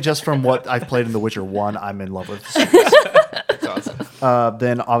already just from what I've played in The Witcher 1, I'm in love with the series. That's awesome.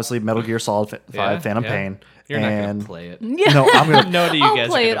 Then obviously Metal Gear Solid 5, Yeah, Phantom yeah. Pain. You're not going and to play it. Yeah. No, I'm gonna. No, do you I'll guys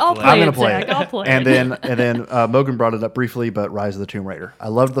play are it. gonna I'll play play I'm it, gonna play Zach. it. I'll play and it. then Mogan brought it up briefly, but Rise of the Tomb Raider. I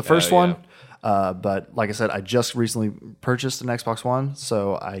loved the first yeah. one, but like I said, I just recently purchased an Xbox One,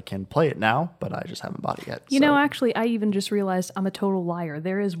 so I can play it now, but I just haven't bought it yet. You know, actually, I even just realized I'm a total liar.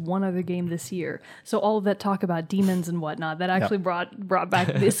 There is one other game this year. So all of that talk about demons and whatnot, that actually brought back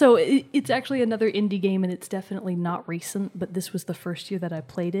this. So it's actually another indie game, and it's definitely not recent, but this was the first year that I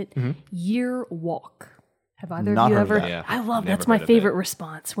played it. Year Walk. Have either Not of you heard of ever? that. Yeah, I love never that's my heard of favorite it.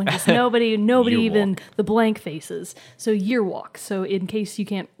 response when just nobody Year even Walk. the blank faces. So Year Walk. So in case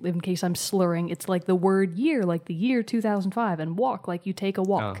I'm slurring, it's like the word year, like the year 2005, and walk, like you take a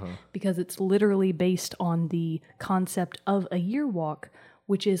walk, because it's literally based on the concept of a year walk,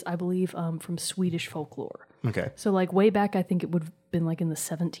 which is, I believe, from Swedish folklore. Okay. So like way back, I think it would have been like in the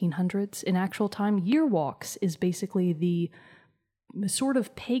 1700s. In actual time, year walks is basically the sort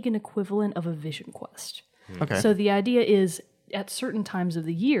of pagan equivalent of a vision quest. Okay. So the idea is at certain times of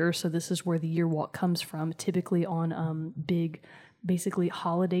the year, so this is where the year walk comes from, typically on big, basically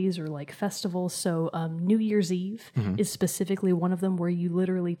holidays or like festivals. So New Year's Eve is specifically one of them where you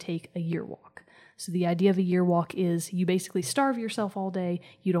literally take a year walk. So the idea of a year walk is you basically starve yourself all day.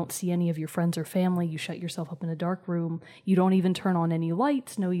 You don't see any of your friends or family. You shut yourself up in a dark room. You don't even turn on any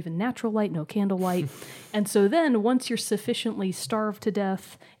lights, no even natural light, no candlelight. And so then once you're sufficiently starved to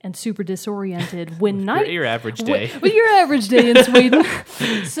death and super disoriented, when night... Your average day. Well, your average day in Sweden.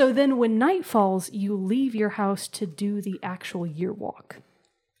 So then when night falls, you leave your house to do the actual year walk.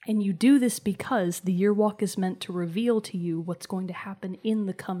 And you do this because the year walk is meant to reveal to you what's going to happen in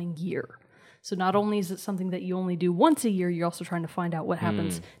the coming year. So not only is it something that you only do once a year, you're also trying to find out what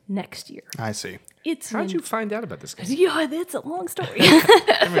happens next year. I see. How'd you find out about this game? Yeah, it's a long story.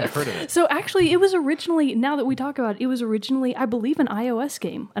 I haven't heard of it. So actually, it was originally, now that we talk about it, it was originally, I believe, an iOS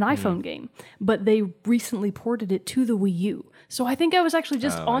game, an iPhone game, but they recently ported it to the Wii U. So I think I was actually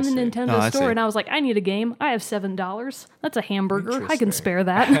just on the see. Nintendo I store, see. and I was like, I need a game. I have $7. That's a hamburger. I can Interesting. spare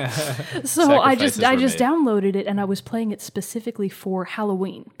that. So I just Sacrifices were downloaded it, and I was playing it specifically for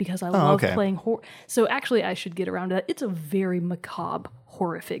Halloween because I love okay. playing horror. So actually, I should get around to that. It's a very macabre,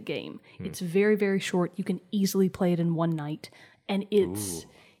 horrific game. It's very, very short. You can easily play it in one night, and it's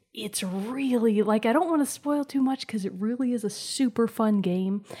really, like, I don't want to spoil too much because it really is a super fun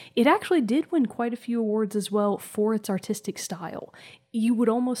game. It actually did win quite a few awards as well for its artistic style. You would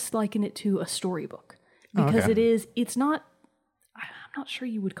almost liken it to a storybook because it's not, I'm not sure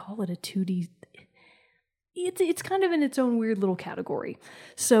you would call it a 2D. It's kind of in its own weird little category.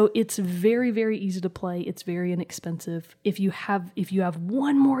 So it's very, very easy to play. It's very inexpensive. If you have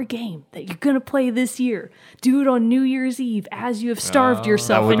one more game that you're gonna play this year, do it on New Year's Eve as you have starved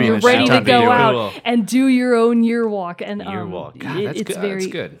yourself would and be you're an ready to interesting go time to do it. out Cool. and do your own year walk. And Year Walk. God, it's that's good. very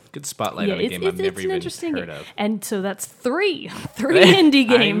That's good. Good spotlight on a game I've never even heard of. And so that's three indie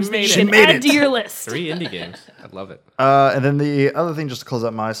games that made you it. can Made add it. to your list. 3 indie games. I love it. And then the other thing, just to close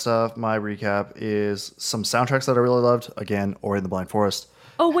up my stuff, my recap, is some soundtracks that I really loved. Again, Ori and the Blind Forest.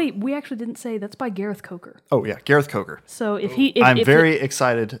 Oh wait, we actually didn't say that's by Gareth Coker. Oh yeah, Gareth Coker. So if he, I'm very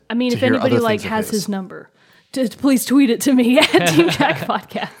excited. I mean, to if hear anybody other like things of has his number, just please tweet it to me at Team Jack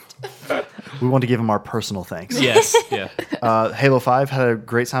Podcast. we want to give him our personal thanks. Yes, yeah. Halo 5 had a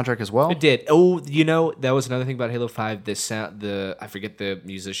great soundtrack as well. It did. Oh, that was another thing about Halo 5. I forget the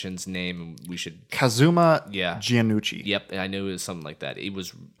musician's name. We should. Kazuma Yeah. Giannucci. Yep, I knew it was something like that. It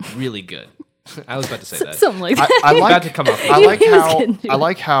was really good. I was about to say that. Something like that. I like, About to come up. I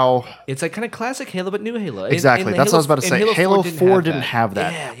like how It's like kind of classic Halo, but new Halo. exactly. That's what I was about to say. Halo 4 didn't have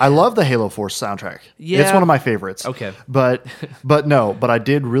that. Yeah, I love the Halo 4 soundtrack. It's Yeah. one of my favorites. Okay. But I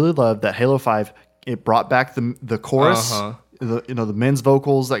did really love that Halo 5. It brought back the chorus, the men's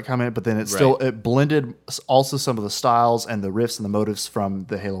vocals that come in, but then it blended also some of the styles and the riffs and the motives from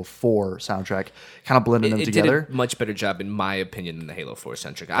the Halo 4 soundtrack, kind of blended them together. Did a much better job, in my opinion, than the Halo 4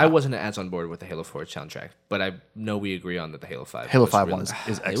 soundtrack. I wasn't as on board with the Halo 4 soundtrack, but I know we agree on that the Halo 5. Halo 5 really, one is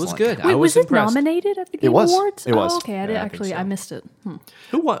excellent. It was good. Wait, I was it impressed. nominated at the Game was. Awards? It was. Oh, okay. Yeah, I think so. I missed it.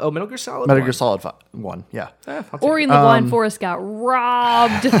 Who won? Oh, Metal Gear Solid. Metal won. Gear Solid 1, yeah. I'll take Ori it. and the Blind Forest got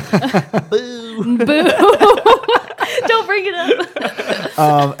robbed. Boo. Don't bring it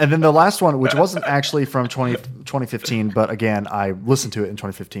up. And then the last one, which wasn't actually from 2015, but again, I listened to it in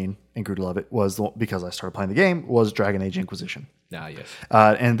 2015 and grew to love it, because I started playing the game, was Dragon Age Inquisition. Yes.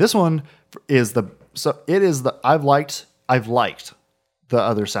 And this one is I've liked the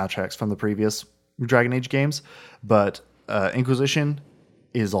other soundtracks from the previous Dragon Age games, but Inquisition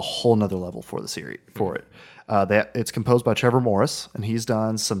is a whole nother level for the series for it. It's composed by Trevor Morris, and he's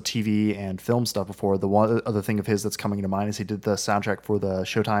done some TV and film stuff before. The one other thing of his that's coming to mind is he did the soundtrack for the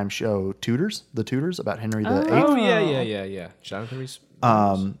Showtime show Tudors, about Henry VIII. Oh yeah. Jonathan Rhys.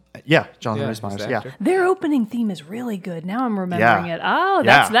 Jonathan Rhys Meyers. he's the Yeah, actor. Their opening theme is really good. Now I'm remembering it. Oh,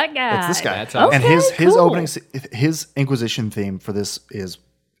 that's that guy. It's this guy. That's awesome. And his cool. his Inquisition theme for this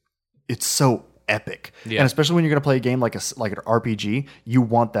it's so epic. Yeah. And especially when you're going to play a game like an RPG, you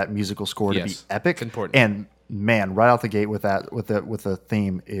want that musical score to be Yes. epic. It's important. And man, right out the gate with the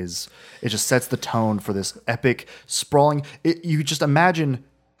theme it just sets the tone for this epic sprawling. You just imagine,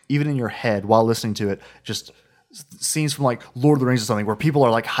 even in your head while listening to it, just scenes from like Lord of the Rings or something, where people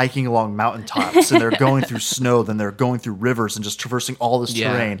are like hiking along mountaintops and they're going through snow, then they're going through rivers and just traversing all this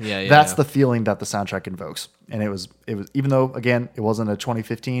terrain. Yeah, That's yeah. the feeling that the soundtrack invokes. And it was even though again it wasn't a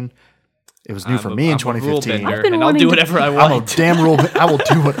 2015. It was new for me in 2015. I've been and I'll wanting do to- whatever I I'm a want. damn rule. I will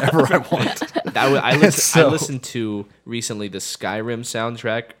do whatever I want. I So- listened to recently the Skyrim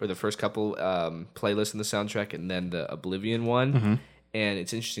soundtrack, or the first couple playlists in the soundtrack, and then the Oblivion one. Mm-hmm. And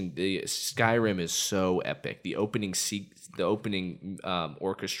it's interesting. The Skyrim is so epic. The opening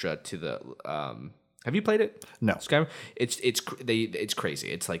orchestra to the. Have you played it? No. Skyrim. It's crazy.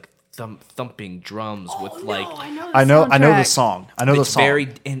 It's like thumping drums with like. I know the song. I know the It's song. very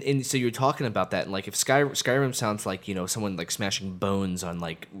and so you're talking about that, and like if Skyrim sounds like someone like smashing bones on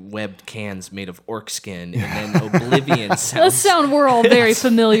like webbed cans made of orc skin, and then Oblivion A sounds. sound we're all very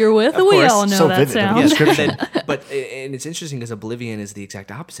familiar with. We course. all know So that vivid. sound. Yeah. Yes, description. and it's interesting because Oblivion is the exact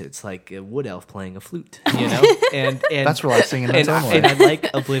opposite. It's like a wood elf playing a flute, and That's relaxing in its own way. And I like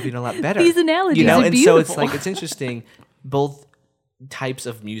Oblivion a lot better. These analogies are and so it's beautiful. like it's interesting. Both types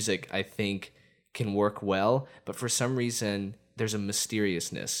of music, I think, can work well, but for some reason there's a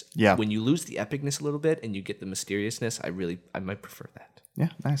mysteriousness. Yeah. When you lose the epicness a little bit and you get the mysteriousness, I might prefer that. Yeah,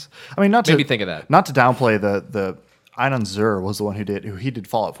 nice. I mean, Made me think of that. Not to downplay the Einon Zur was the one who did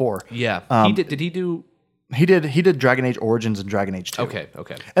Fallout 4. Yeah. He did. Did he do? He did Dragon Age Origins and Dragon Age 2. Okay.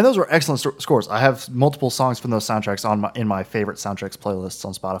 And those were excellent scores. I have multiple songs from those soundtracks in my favorite soundtracks playlists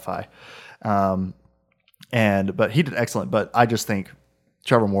on Spotify. But he did excellent. But I just think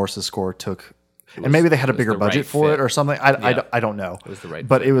Trevor Morris's score took, and maybe they had a bigger the budget right for fit. it or something. I don't know. It was the right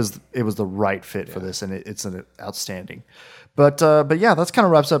but fit. it was the right fit for this, and it's an outstanding. But yeah, that's kind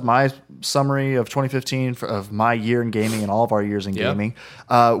of wraps up my summary of 2015 of my year in gaming and all of our years in gaming.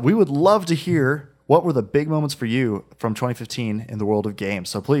 We would love to hear what were the big moments for you from 2015 in the world of games.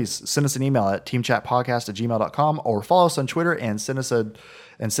 So please send us an email at teamchatpodcast@gmail.com or follow us on Twitter and send us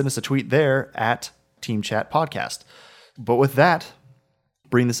a tweet there at teamchatpodcast. But with that,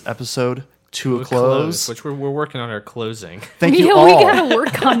 bring this episode to a close. Which we're working on our closing. Thank you Yeah, all. we gotta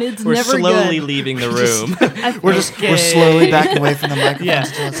work on it. It's We're never slowly good. leaving the room. We're slowly backing away from the microphones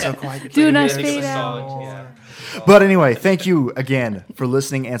until it's so quiet. Do a nice fade out. Yeah. But anyway, thank you again for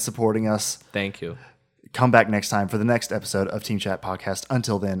listening and supporting us. Thank you. Come back next time for the next episode of Team Chat Podcast.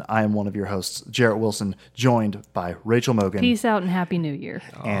 Until then, I am one of your hosts, Jarrett Wilson, joined by Rachel Mogan Peace out and Happy New Year.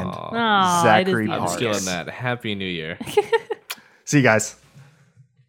 and Aw, Zachary it is I'm Parks. still in that. Happy New Year. See you guys.